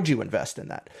why would you invest in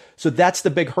that? So that's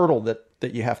the big hurdle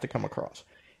that you have to come across.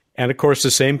 And of course, the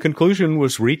same conclusion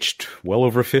was reached well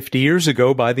over 50 years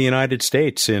ago by the United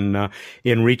States in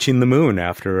reaching the moon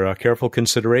after careful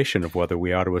consideration of whether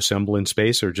we ought to assemble in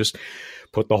space or just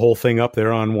put the whole thing up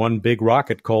there on one big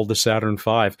rocket called the Saturn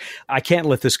V. I can't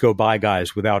let this go by,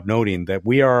 guys, without noting that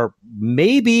we are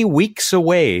maybe weeks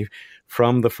away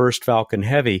from the first Falcon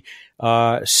Heavy,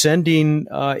 sending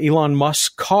Elon Musk's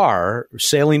car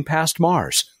sailing past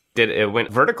Mars. It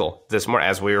went vertical this morning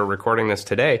as we were recording this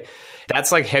today.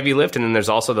 That's like heavy lift. And then there's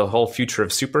also the whole future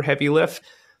of super heavy lift.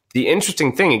 The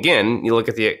interesting thing, again, you look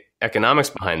at the economics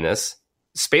behind this,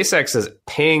 SpaceX is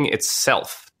paying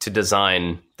itself to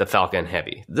design the Falcon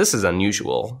Heavy. This is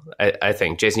unusual, I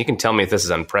think. Jason, you can tell me if this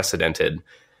is unprecedented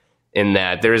in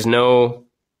that there is no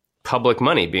public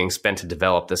money being spent to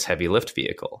develop this heavy lift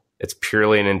vehicle. It's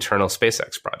purely an internal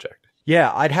SpaceX project.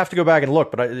 Yeah, I'd have to go back and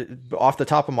look, but off the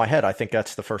top of my head, I think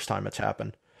that's the first time it's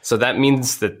happened. So that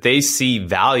means that they see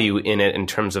value in it in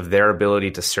terms of their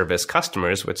ability to service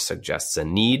customers, which suggests a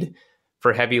need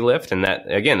for heavy lift. And that,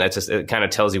 again, it kind of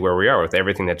tells you where we are with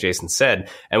everything that Jason said.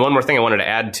 And one more thing I wanted to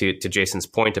add to Jason's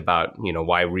point about,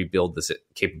 why rebuild this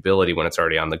capability when it's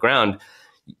already on the ground.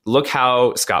 Look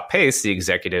how Scott Pace, the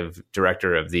executive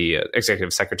secretary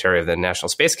of the National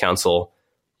Space Council,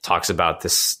 talks about the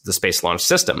Space Launch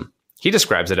System. He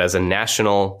describes it as a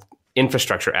national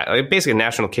infrastructure, basically a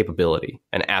national capability,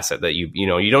 an asset that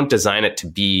you don't design it to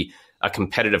be a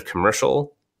competitive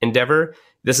commercial endeavor.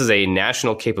 This is a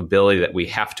national capability that we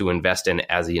have to invest in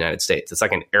as the United States. It's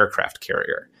like an aircraft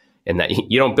carrier, in that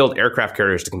you don't build aircraft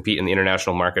carriers to compete in the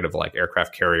international market of like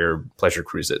aircraft carrier pleasure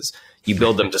cruises. You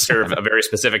build them to serve a very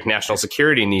specific national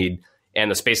security need,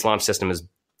 and the Space Launch System is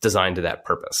designed to that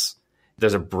purpose.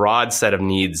 There's a broad set of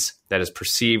needs that is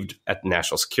perceived at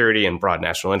national security and broad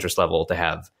national interest level to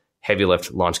have heavy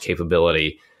lift launch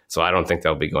capability. So I don't think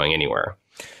they'll be going anywhere.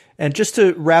 And just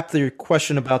to wrap the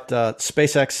question about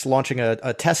SpaceX launching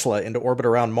a Tesla into orbit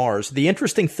around Mars, the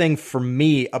interesting thing for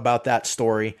me about that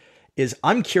story is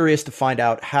I'm curious to find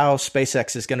out how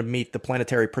SpaceX is going to meet the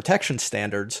planetary protection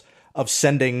standards of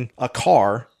sending a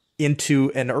car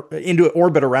into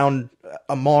orbit around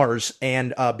a Mars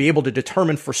and be able to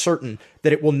determine for certain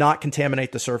that it will not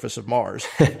contaminate the surface of Mars.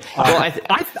 Well,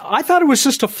 I thought it was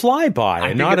just a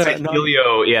flyby,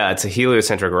 it's a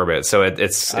heliocentric orbit. So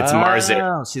it's Mars.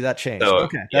 Oh, see, that changed. So,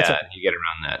 okay, that's you get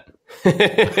around that.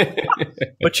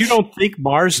 But you don't think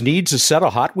Mars needs a set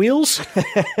of Hot Wheels?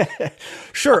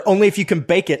 Sure, only if you can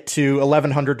bake it to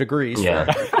 1100 degrees.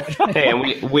 Yeah. Hey,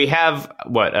 and we have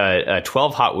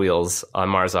 12 Hot Wheels on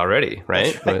Mars already,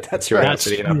 right? That's right.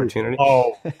 Curiosity and opportunity.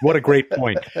 Oh, what a great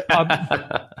point.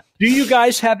 Do you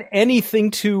guys have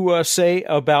anything to say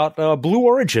about Blue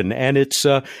Origin and its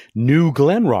New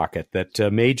Glenn rocket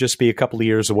that may just be a couple of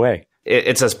years away?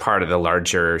 It's as part of the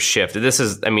larger shift. This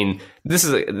is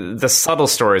the subtle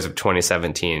stories of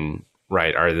 2017,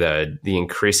 right? Are the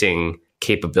increasing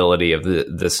capability of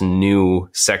this new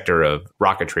sector of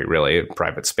rocketry, really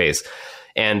private space,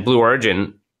 and Blue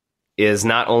Origin is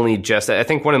not only just. I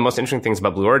think one of the most interesting things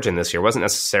about Blue Origin this year wasn't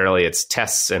necessarily its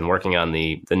tests and working on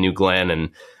the New Glenn and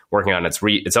working on its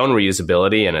own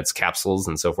reusability and its capsules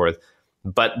and so forth,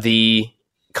 but the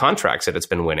contracts that it's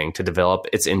been winning to develop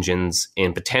its engines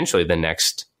in potentially the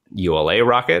next ULA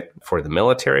rocket for the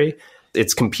military.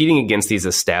 It's competing against these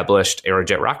established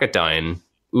Aerojet Rocketdyne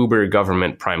uber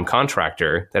government prime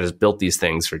contractor that has built these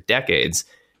things for decades,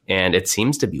 and it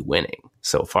seems to be winning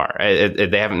so far.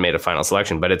 They haven't made a final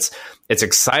selection, but it's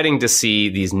exciting to see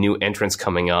these new entrants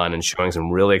coming on and showing some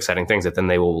really exciting things that then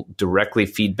they will directly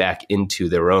feed back into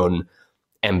their own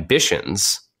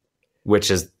ambitions, which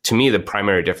is, to me, the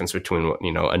primary difference between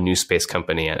a new space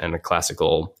company and a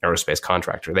classical aerospace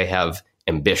contractor. They have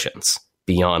ambitions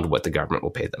beyond what the government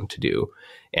will pay them to do.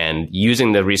 And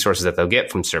using the resources that they'll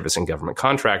get from service and government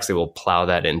contracts, they will plow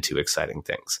that into exciting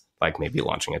things, like maybe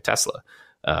launching a Tesla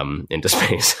into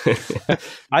space.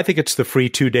 I think it's the free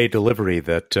 2-day delivery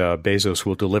that Bezos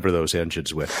will deliver those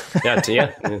engines with.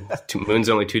 Moon's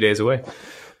only 2 days away.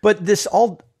 But this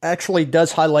all actually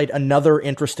does highlight another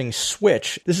interesting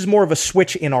switch. This is more of a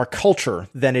switch in our culture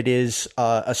than it is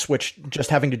a switch just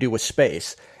having to do with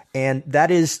space. And that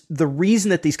is the reason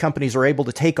that these companies are able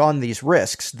to take on these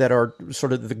risks that are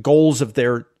sort of the goals of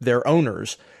their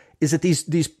owners, is that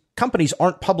these companies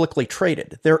aren't publicly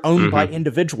traded. They're owned by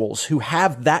individuals who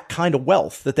have that kind of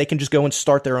wealth that they can just go and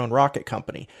start their own rocket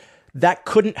company. That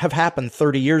couldn't have happened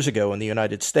 30 years ago in the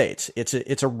United States.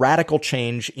 It's a radical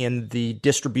change in the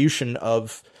distribution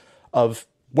of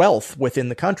wealth within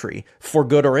the country, for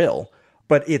good or ill.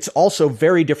 But it's also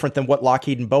very different than what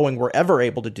Lockheed and Boeing were ever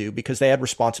able to do, because they had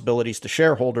responsibilities to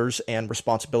shareholders and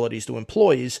responsibilities to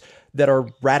employees that are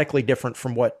radically different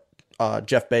from what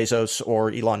Jeff Bezos or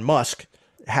Elon Musk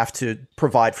have to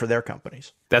provide for their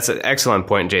companies. That's an excellent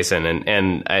point, Jason.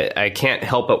 And I can't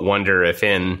help but wonder if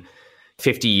in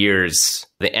 50 years,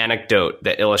 the anecdote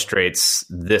that illustrates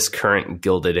this current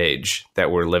Gilded Age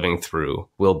that we're living through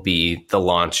will be the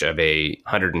launch of a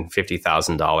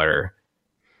 $150,000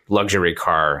 luxury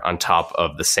car on top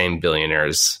of the same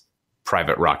billionaire's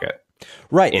private rocket,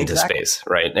 right, into space,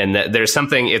 right? And there's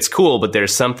something, it's cool, but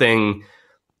there's something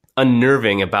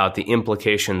unnerving about the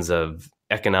implications of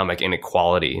economic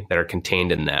inequality that are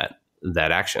contained in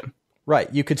that action.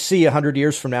 Right. You could see 100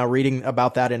 years from now reading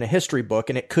about that in a history book,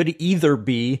 and it could either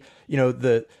be,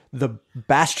 the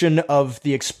bastion of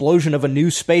the explosion of a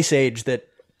new space age that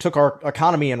took our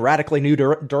economy in radically new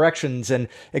directions and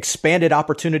expanded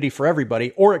opportunity for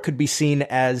everybody, or it could be seen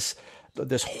as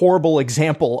this horrible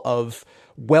example of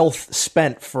wealth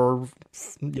spent for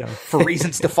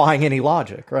reasons defying any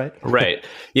logic, right? Right.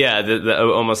 Yeah. The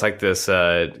almost like this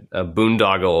a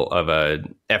boondoggle of a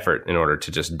effort in order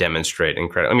to just demonstrate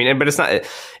incredible. I mean, but it's not.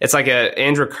 It's like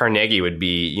Andrew Carnegie would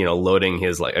be, loading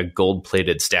his like a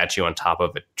gold-plated statue on top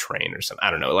of a train or something.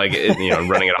 I don't know, like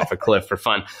running it off a cliff for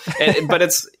fun. But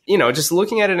it's just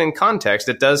looking at it in context,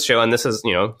 it does show. And this is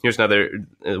here's another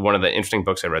one of the interesting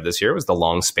books I read this year was The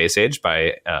Long Space Age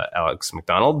by Alex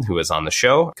McDonald, who was on the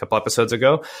show a couple episodes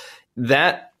ago.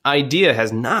 That idea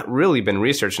has not really been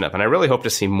researched enough. And I really hope to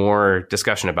see more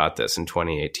discussion about this in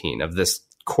 2018, of this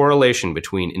correlation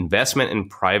between investment in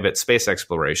private space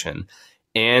exploration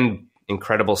and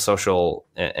incredible social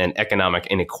and economic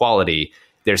inequality.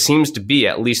 There seems to be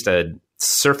at least a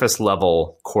surface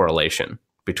level correlation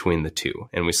between the two.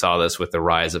 And we saw this with the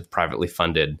rise of privately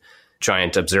funded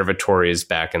giant observatories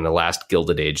back in the last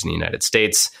Gilded Age in the United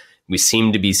States. We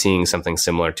seem to be seeing something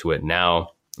similar to it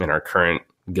now in our current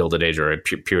Gilded Age, or a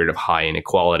period of high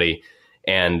inequality.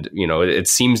 And, it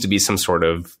seems to be some sort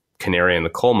of canary in the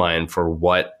coal mine for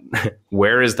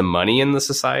where is the money in the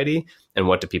society and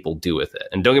what do people do with it?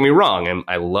 And don't get me wrong, and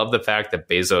I love the fact that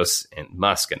Bezos and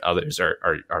Musk and others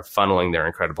are funneling their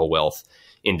incredible wealth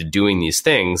into doing these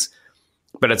things.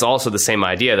 But it's also the same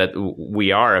idea that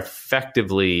we are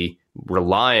effectively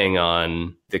relying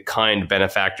on the kind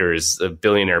benefactors, the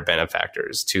billionaire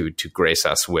benefactors, to grace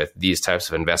us with these types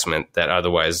of investment that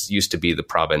otherwise used to be the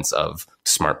province of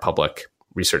smart public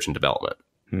research and development.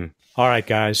 All right,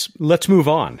 guys, let's move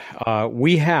on.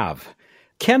 We have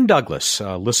Ken Douglas,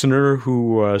 a listener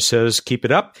who says, keep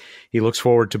it up. He looks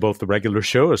forward to both the regular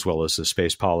show as well as the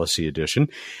Space Policy Edition.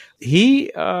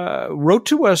 He wrote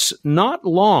to us not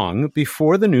long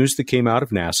before the news that came out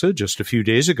of NASA just a few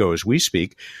days ago as we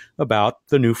speak about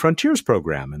the New Frontiers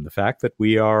program and the fact that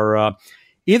we are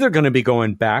either going to be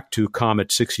going back to Comet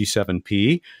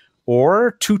 67P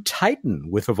or to Titan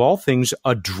with, of all things,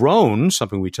 a drone,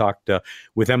 something we talked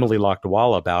with Emily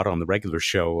Lakdawala about on the regular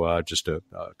show just a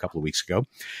couple of weeks ago.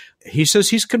 He says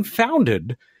he's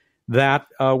confounded that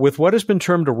with what has been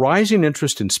termed a rising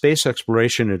interest in space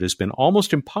exploration, it has been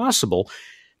almost impossible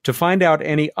to find out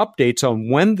any updates on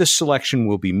when this selection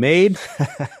will be made,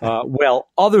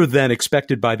 other than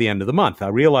expected by the end of the month. I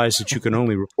realize that you can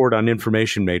only report on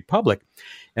information made public.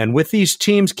 And with these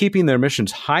teams keeping their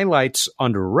missions highlights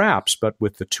under wraps, but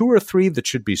with the 2 or 3 that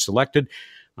should be selected,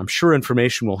 I'm sure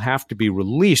information will have to be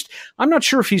released. I'm not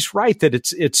sure if he's right that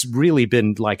it's really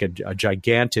been like a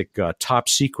gigantic top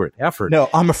secret effort. No,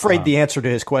 I'm afraid the answer to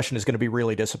his question is going to be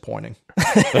really disappointing.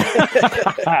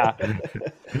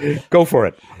 Go for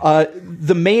it.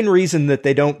 The main reason that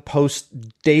they don't post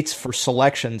dates for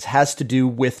selections has to do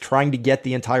with trying to get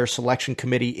the entire selection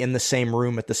committee in the same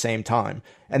room at the same time.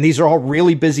 And these are all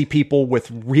really busy people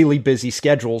with really busy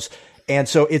schedules. And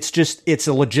so it's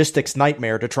a logistics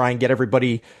nightmare to try and get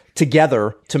everybody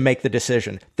together to make the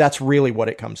decision. That's really what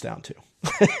it comes down to.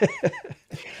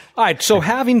 All right. So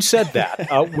having said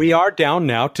that, we are down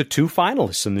now to 2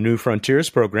 finalists in the New Frontiers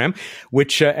program,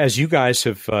 which, as you guys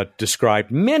have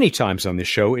described many times on this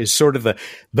show, is sort of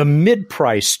the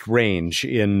mid-priced range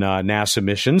in NASA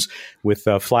missions, with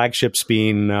flagships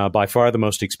being by far the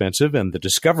most expensive and the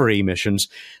Discovery missions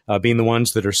being the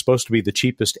ones that are supposed to be the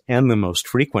cheapest and the most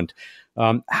frequent.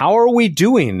 How are we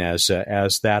doing as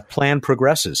that plan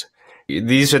progresses?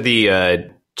 These are the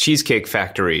Cheesecake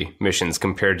Factory missions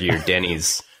compared to your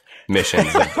Denny's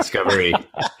missions of Discovery.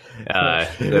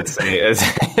 Let's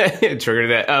say trigger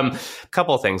that. A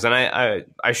couple of things, and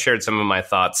I shared some of my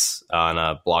thoughts on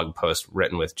a blog post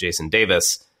written with Jason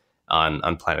Davis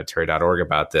on planetary.org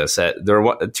about this. There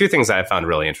were 2 things I found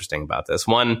really interesting about this.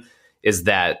 One is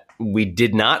that we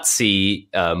did not see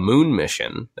a moon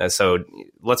mission. So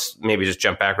let's maybe just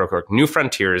jump back real quick. New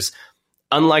Frontiers,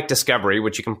 unlike Discovery,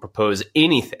 which you can propose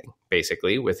anything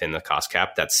basically within the cost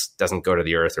cap that doesn't go to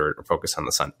the Earth or focus on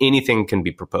the sun. Anything can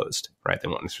be proposed, right? They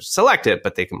won't necessarily select it,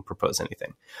 but they can propose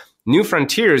anything. New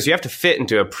Frontiers, you have to fit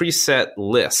into a preset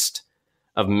list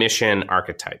of mission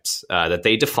archetypes that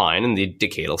they define in the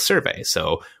decadal survey.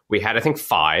 So we had, I think,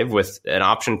 5 with an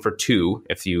option for 2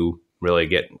 if you really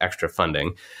get extra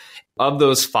funding. Of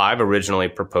those 5 originally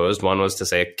proposed, one was to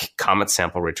say a comet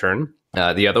sample return.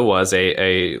 The other was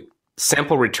a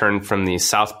sample return from the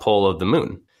south pole of the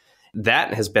moon.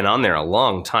 That has been on there a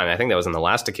long time. I think that was in the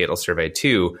last decadal survey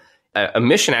too. A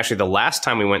mission, actually, the last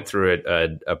time we went through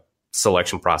a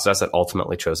selection process that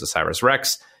ultimately chose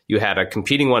OSIRIS-REx, you had a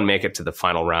competing one make it to the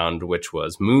final round, which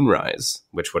was Moonrise,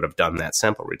 which would have done that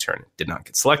sample return. It did not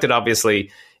get selected,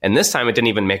 obviously. And this time it didn't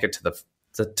even make it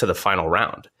to the final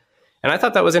round. And I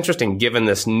thought that was interesting, given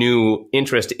this new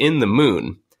interest in the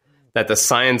moon, that the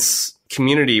science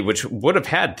community, which would have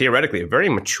had theoretically a very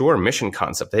mature mission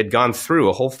concept, they had gone through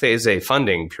a whole phase A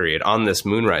funding period on this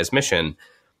Moonrise mission,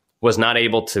 was not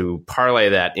able to parlay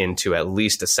that into at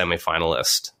least a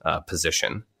semifinalist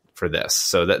position for this.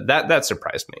 So that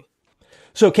surprised me.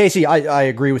 So, Casey, I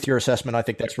agree with your assessment. I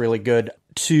think that's really good.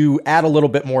 To add a little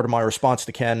bit more to my response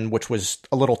to Ken, which was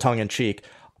a little tongue-in-cheek,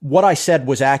 what I said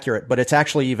was accurate, but it's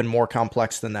actually even more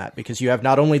complex than that, because you have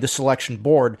not only the selection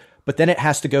board, but then it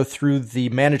has to go through the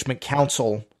management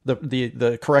council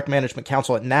the Correct Management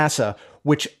Council at NASA,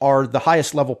 which are the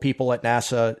highest level people at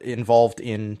NASA involved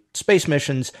in space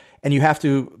missions, and you have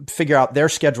to figure out their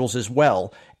schedules as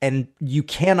well. And you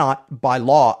cannot, by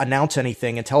law, announce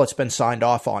anything until it's been signed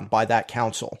off on by that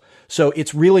council. So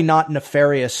it's really not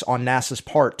nefarious on NASA's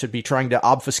part to be trying to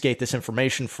obfuscate this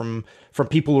information from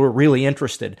people who are really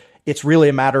interested. It's really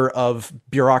a matter of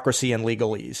bureaucracy and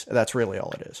legalese. That's really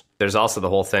all it is. There's also the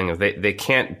whole thing of they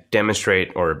can't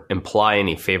demonstrate or imply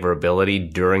any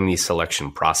favorability during the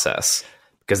selection process,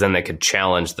 because then they could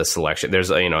challenge the selection. There's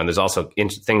and there's also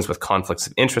things with conflicts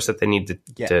of interest that they need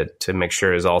to make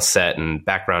sure is all set, and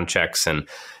background checks, and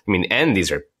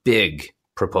these are big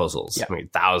proposals. Yeah.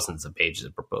 Thousands of pages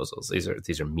of proposals.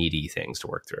 These are meaty things to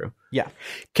work through. Yeah.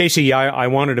 Casey, I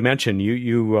wanted to mention,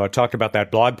 you talked about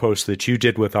that blog post that you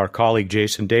did with our colleague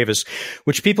Jason Davis,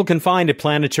 which people can find at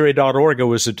planetary.org. It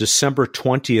was a December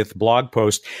 20th blog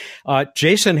post.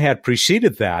 Jason had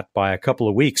preceded that by a couple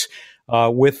of weeks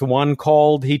with one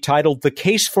he titled The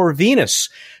Case for Venus.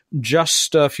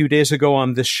 Just a few days ago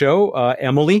on this show,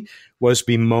 Emily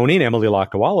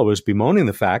Lakdawala was bemoaning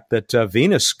the fact that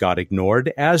Venus got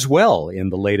ignored as well in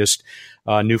the latest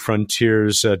New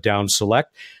Frontiers down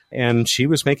select. And she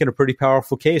was making a pretty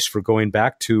powerful case for going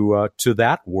back to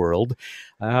that world.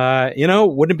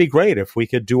 Wouldn't it be great if we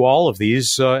could do all of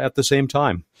these at the same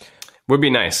time? Would be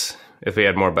nice if we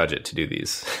had more budget to do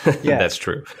these. Yeah. That's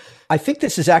true. I think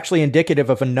this is actually indicative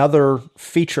of another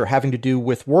feature having to do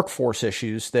with workforce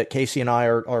issues that Casey and I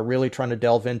are really trying to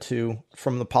delve into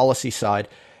from the policy side.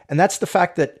 And that's the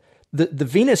fact that the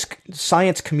Venus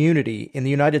science community in the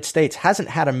United States hasn't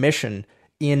had a mission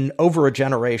in over a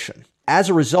generation. As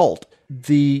a result,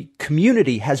 the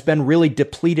community has been really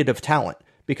depleted of talent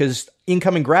because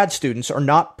incoming grad students are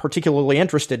not particularly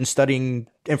interested in studying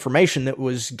information that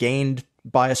was gained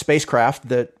by a spacecraft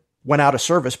that went out of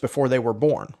service before they were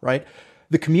born, right?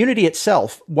 The community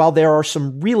itself, while there are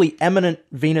some really eminent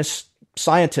Venus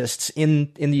scientists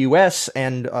in the U.S.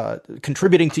 and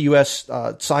contributing to U.S.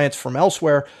 Science from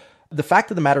elsewhere, the fact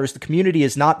of the matter is the community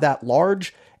is not that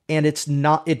large, and it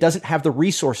doesn't have the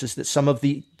resources that some of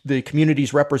the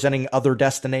communities representing other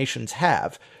destinations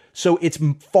have. So it's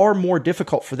far more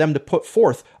difficult for them to put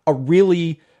forth a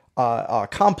really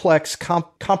complex,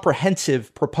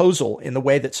 comprehensive proposal in the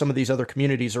way that some of these other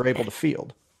communities are able to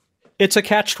field. It's a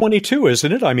catch-22,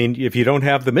 isn't it? I mean, if you don't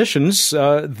have the missions,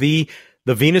 the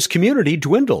Venus community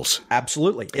dwindles.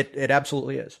 Absolutely. It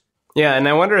absolutely is. Yeah, and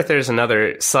I wonder if there's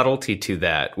another subtlety to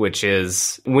that, which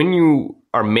is when you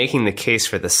are making the case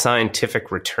for the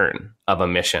scientific return of a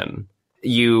mission,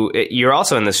 you're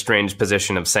also in this strange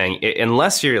position of saying,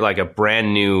 unless you're like a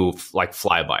brand new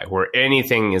flyby where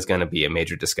anything is going to be a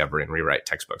major discovery and rewrite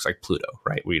textbooks like Pluto,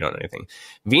 right, where you don't know anything.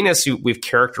 Venus, we've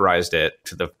characterized it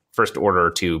to the first order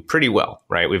or two pretty well,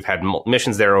 right? We've had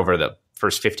missions there over the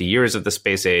first 50 years of the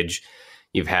space age.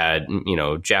 You've had,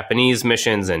 Japanese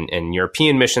missions and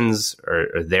European missions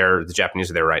are there. The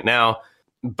Japanese are there right now.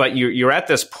 But you're at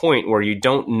this point where you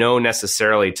don't know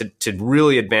necessarily to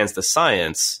really advance the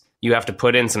science. You have to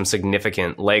put in some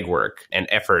significant legwork and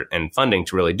effort and funding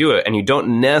to really do it. And you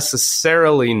don't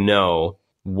necessarily know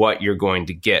what you're going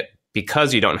to get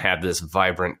because you don't have this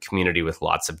vibrant community with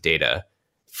lots of data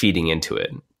feeding into it.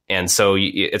 And so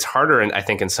it's harder, I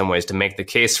think, in some ways to make the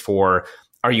case for,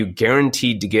 are you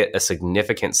guaranteed to get a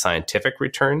significant scientific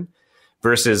return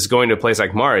versus going to a place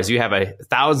like Mars? You have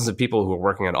thousands of people who are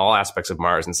working on all aspects of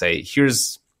Mars and say,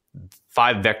 here's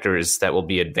 5 vectors that will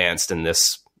be advanced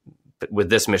with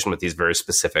this mission with these very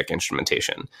specific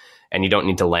instrumentation. And you don't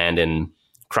need to land in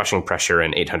crushing pressure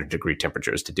and 800-degree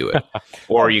temperatures to do it.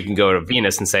 Or you can go to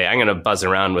Venus and say, I'm going to buzz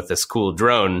around with this cool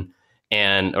drone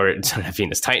or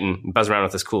Venus Titan, buzz around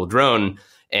with this cool drone,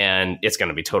 and it's going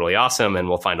to be totally awesome. And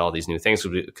we'll find all these new things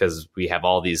because we have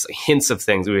all these hints of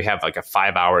things. We have like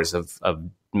 5 hours of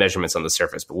measurements on the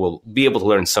surface, but we'll be able to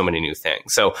learn so many new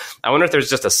things. So I wonder if there's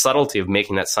just a subtlety of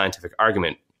making that scientific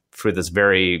argument for this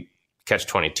very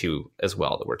catch-22 as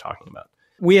well that we're talking about.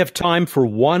 We have time for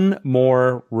one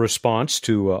more response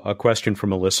to a question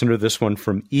from a listener, this one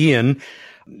from Ian.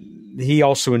 He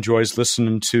also enjoys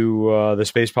listening to the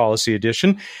Space Policy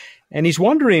Edition. And he's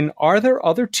wondering, are there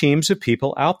other teams of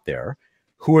people out there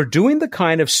who are doing the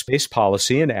kind of space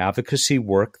policy and advocacy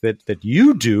work that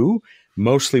you do,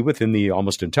 mostly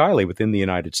almost entirely within the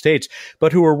United States,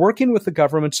 but who are working with the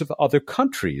governments of other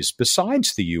countries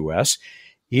besides the U.S.?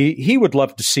 He would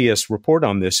love to see us report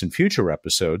on this in future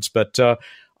episodes, but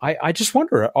I just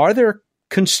wonder, are there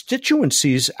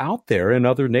constituencies out there in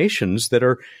other nations that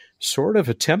are sort of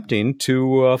attempting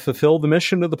to fulfill the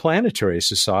mission of the Planetary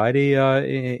Society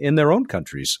in their own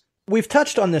countries? We've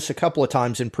touched on this a couple of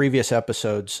times in previous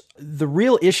episodes. The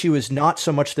real issue is not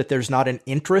so much that there's not an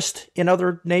interest in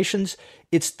other nations.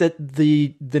 It's that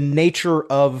the nature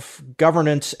of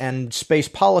governance and space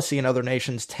policy in other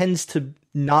nations tends to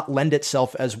not lend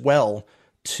itself as well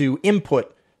to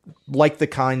input like the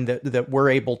kind that we're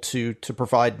able to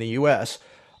provide in the U.S.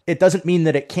 It doesn't mean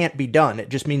that it can't be done. It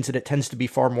just means that it tends to be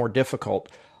far more difficult.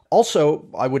 Also,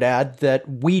 I would add that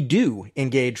we do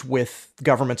engage with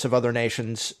governments of other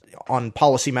nations on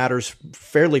policy matters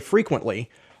fairly frequently.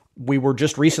 We were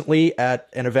just recently at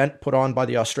an event put on by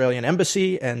the Australian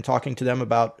Embassy and talking to them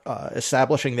about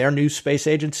establishing their new space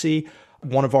agency.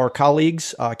 One of our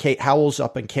colleagues, Kate Howells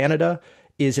up in Canada,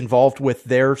 is involved with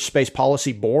their space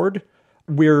policy board.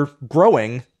 We're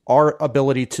growing our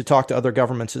ability to talk to other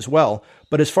governments as well.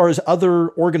 But as far as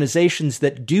other organizations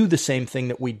that do the same thing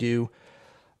that we do,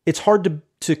 it's hard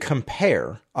to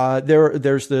compare.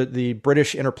 There's the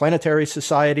British Interplanetary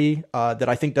Society that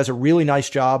I think does a really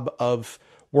nice job of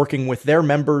working with their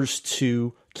members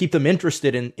to keep them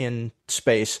interested in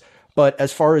space. But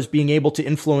as far as being able to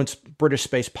influence British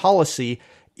space policy,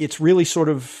 it's really sort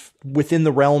of within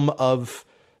the realm of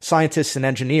scientists and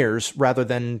engineers rather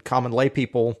than common lay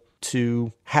people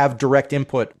to have direct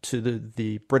input to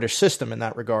the British system in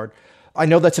that regard. I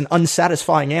know that's an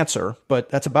unsatisfying answer, but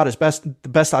that's about the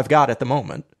best I've got at the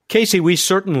moment. Casey, we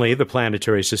certainly, the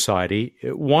Planetary Society,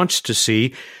 wants to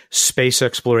see space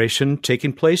exploration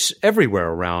taking place everywhere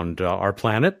around our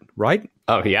planet, right?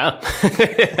 Oh, yeah.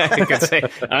 I could say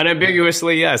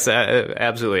unambiguously, yes,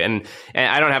 absolutely. And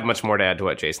I don't have much more to add to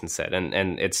what Jason said.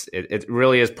 And it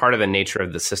really is part of the nature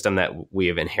of the system that we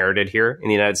have inherited here in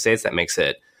the United States that makes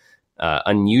it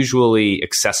unusually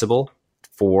accessible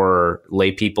for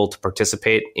lay people to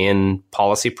participate in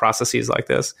policy processes like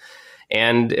this.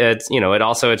 And it's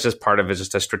just part of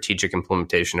just a strategic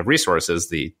implementation of resources.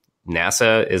 The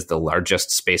NASA is the largest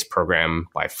space program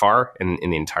by far in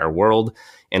the entire world.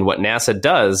 And what NASA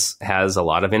does has a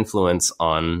lot of influence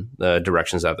on the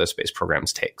directions that those space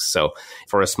programs take. So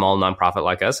for a small nonprofit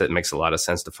like us, it makes a lot of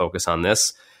sense to focus on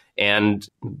this. And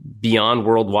beyond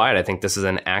worldwide, I think this is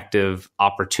an active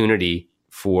opportunity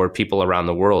for people around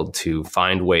the world to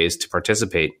find ways to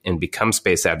participate and become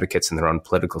space advocates in their own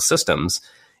political systems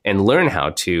and learn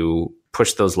how to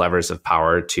push those levers of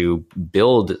power to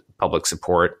build public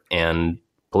support and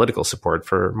political support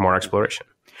for more exploration.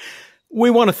 We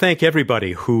want to thank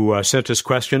everybody who sent us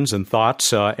questions and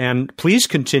thoughts, and please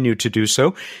continue to do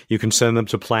so. You can send them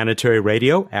to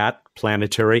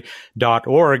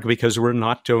planetaryradio@planetary.org because we're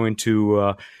not going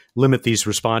to limit these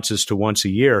responses to once a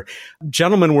year.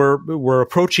 Gentlemen, we're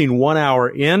approaching 1 hour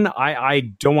in.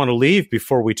 I don't want to leave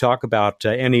before we talk about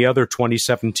any other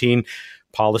 2017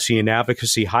 policy and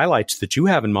advocacy highlights that you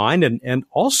have in mind, and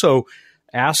also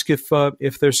ask if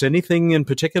there's anything in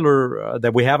particular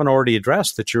that we haven't already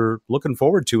addressed that you're looking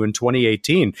forward to in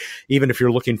 2018, even if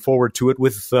you're looking forward to it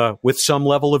with some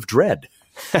level of dread.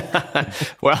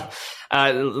 Well,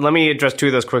 let me address two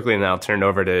of those quickly, and then I'll turn it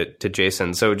over to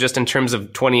Jason. So just in terms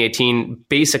of 2018,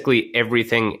 basically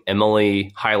everything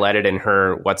Emily highlighted in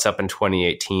her What's Up in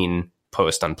 2018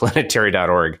 post on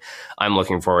planetary.org, I'm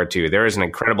looking forward to. There is an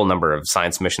incredible number of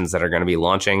science missions that are going to be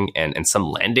launching and some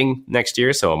landing next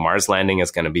year. So a Mars landing is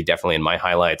going to be definitely in my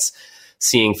highlights.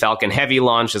 Seeing Falcon Heavy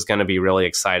launch is going to be really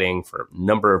exciting for a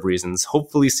number of reasons.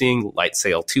 Hopefully seeing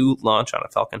LightSail 2 launch on a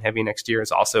Falcon Heavy next year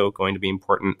is also going to be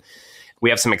important. We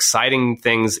have some exciting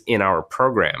things in our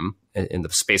program, in the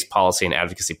space policy and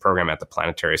advocacy program at the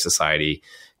Planetary Society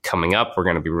coming up. We're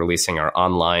going to be releasing our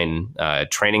online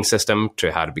training system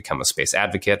to how to become a space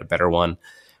advocate, a better one.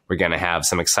 We're going to have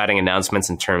some exciting announcements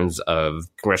in terms of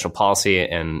congressional policy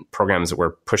and programs that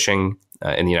we're pushing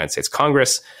in the United States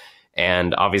Congress.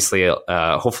 And obviously,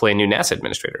 hopefully a new NASA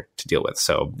administrator to deal with.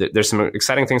 So there's some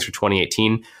exciting things for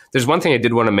 2018. There's one thing I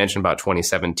did want to mention about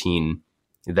 2017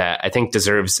 that I think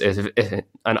deserves an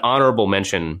honorable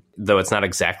mention, though it's not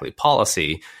exactly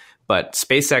policy. But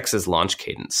SpaceX's launch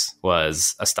cadence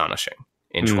was astonishing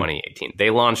in 2018. They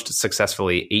launched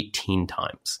successfully 18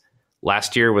 times.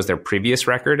 Last year was their previous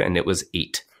record, and it was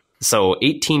 8. So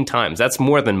 18 times, that's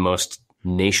more than most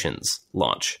nations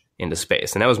launch into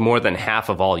space. And that was more than half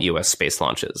of all U.S. space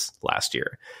launches last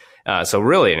year. So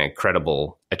really an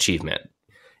incredible achievement.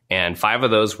 And 5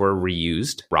 of those were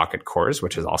reused rocket cores,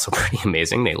 which is also pretty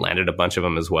amazing. They landed a bunch of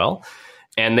them as well.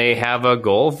 And they have a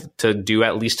goal to do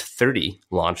at least 30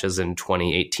 launches in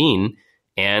 2018.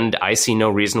 And I see no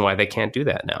reason why they can't do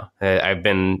that now. I've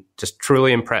been just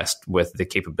truly impressed with the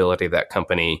capability of that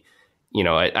company. You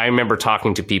know, I remember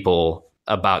talking to people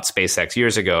about SpaceX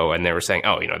years ago, and they were saying,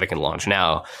 oh, they can launch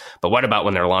now. But what about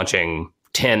when they're launching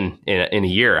 10 in a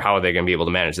year. How are they going to be able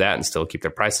to manage that and still keep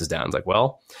their prices down? It's like,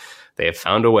 well, they have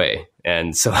found a way.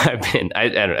 And so I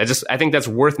think that's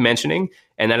worth mentioning.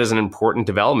 And that is an important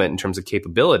development in terms of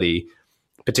capability,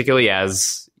 particularly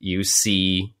as you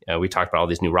see, we talked about all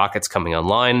these new rockets coming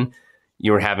online.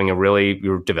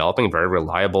 You're developing a very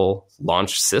reliable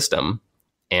launch system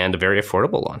and a very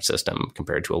affordable launch system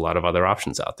compared to a lot of other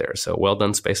options out there. So well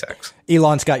done, SpaceX.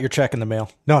 Elon's got your check in the mail.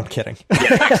 No, I'm kidding.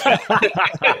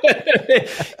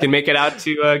 Can make it out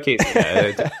to Casey.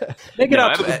 Make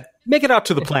it out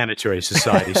to the Planetary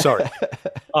Society. Sorry.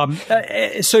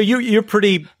 So you're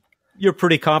pretty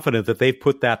confident that they've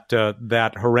put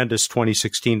that horrendous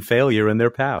 2016 failure in their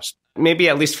past. Maybe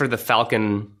at least for the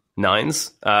Falcon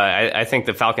 9s. I think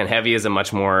the Falcon Heavy is a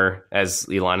much more, as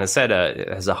Elon has said,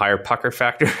 has a higher pucker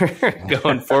factor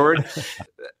going forward.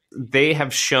 They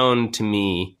have shown to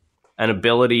me an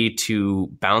ability to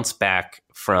bounce back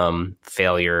from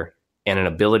failure and an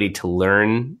ability to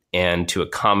learn and to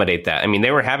accommodate that. I mean,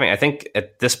 they were having, I think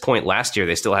at this point last year,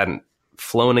 they still hadn't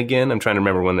flown again. I'm trying to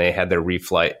remember when they had their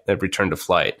return to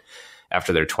flight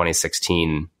after their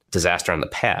 2016 disaster on the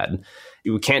pad.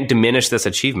 We can't diminish this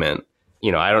achievement.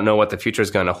 I don't know what the future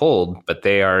is going to hold, but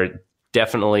they are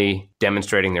definitely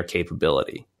demonstrating their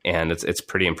capability, and it's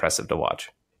pretty impressive to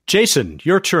watch. Jason,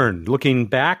 your turn. Looking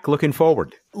back, looking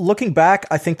forward. Looking back,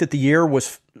 I think that the year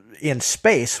in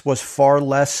space was far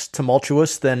less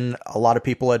tumultuous than a lot of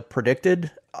people had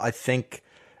predicted. I think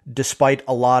despite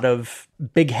a lot of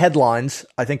big headlines,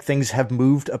 I think things have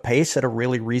moved apace at a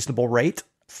really reasonable rate.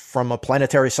 From a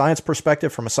planetary science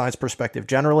perspective, from a science perspective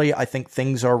generally, I think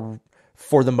things are,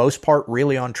 for the most part,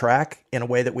 really on track in a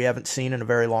way that we haven't seen in a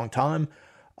very long time.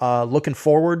 Looking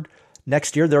forward,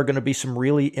 next year, there are going to be some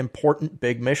really important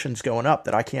big missions going up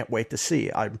that I can't wait to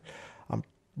see. I'm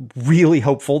really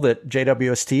hopeful that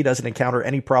JWST doesn't encounter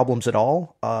any problems at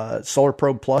all. Solar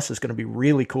Probe Plus is going to be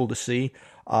really cool to see.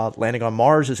 Landing on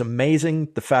Mars is amazing.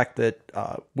 The fact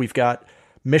that we've got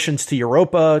missions to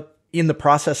Europa in the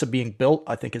process of being built,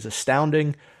 I think, is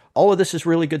astounding. All of this is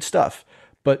really good stuff.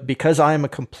 But because I am a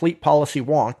complete policy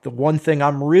wonk, the one thing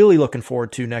I'm really looking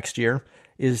forward to next year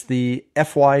is the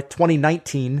FY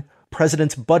 2019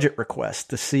 President's budget request,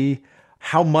 to see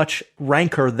how much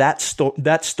rancor that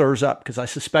stirs up, because I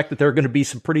suspect that there are going to be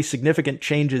some pretty significant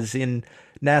changes in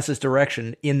NASA's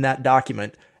direction in that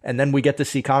document. And then we get to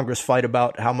see Congress fight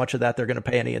about how much of that they're going to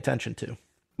pay any attention to.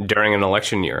 During an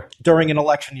election year. During an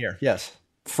election year, yes.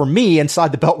 For me,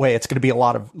 inside the Beltway, it's going to be a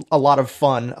lot of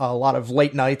fun, a lot of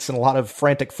late nights, and a lot of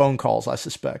frantic phone calls, I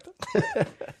suspect.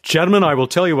 Gentlemen, I will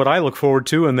tell you what I look forward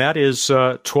to, and that is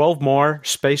 12 more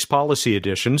Space Policy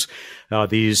editions.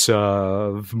 These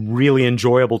really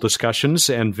enjoyable discussions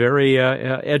and very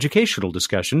educational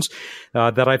discussions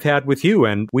that I've had with you.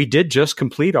 And we did just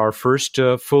complete our first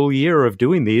full year of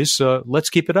doing these.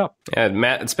 Let's keep it up. Yeah,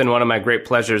 Matt, it's been one of my great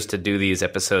pleasures to do these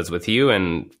episodes with you,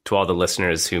 and to all the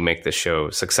listeners who make this show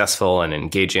successful and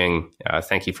engaging.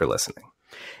 Thank you for listening.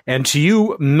 And to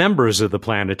you, members of the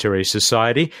Planetary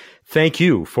Society, thank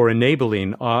you for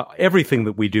enabling everything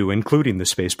that we do, including the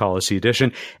Space Policy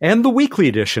Edition and the weekly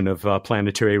edition of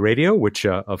Planetary Radio, which,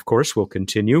 of course, will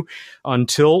continue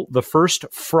until the first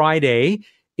Friday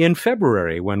in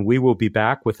February, when we will be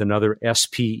back with another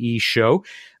SPE show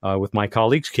with my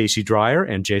colleagues, Casey Dreyer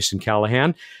and Jason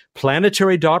Callahan.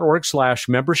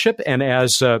 Planetary.org/membership. And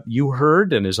as you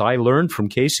heard, and as I learned from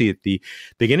Casey at the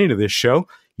beginning of this show,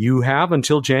 you have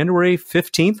until January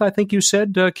 15th, I think you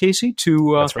said, Casey,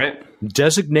 to That's right.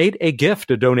 Designate a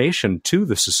gift, a donation to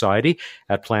the Society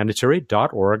at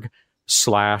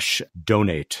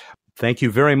planetary.org/donate. Thank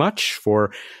you very much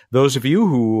for those of you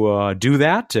who do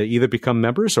that, either become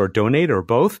members or donate or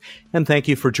both. And thank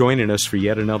you for joining us for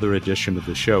yet another edition of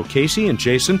the show. Casey and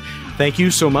Jason, thank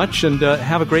you so much, and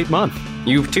have a great month.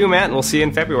 You too, Matt, and we'll see you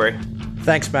in February.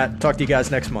 Thanks, Matt. Talk to you guys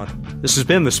next month. This has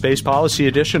been the Space Policy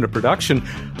Edition, a production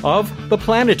of the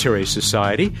Planetary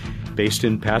Society, based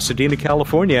in Pasadena,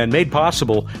 California, and made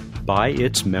possible by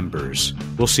its members.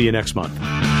 We'll see you next month.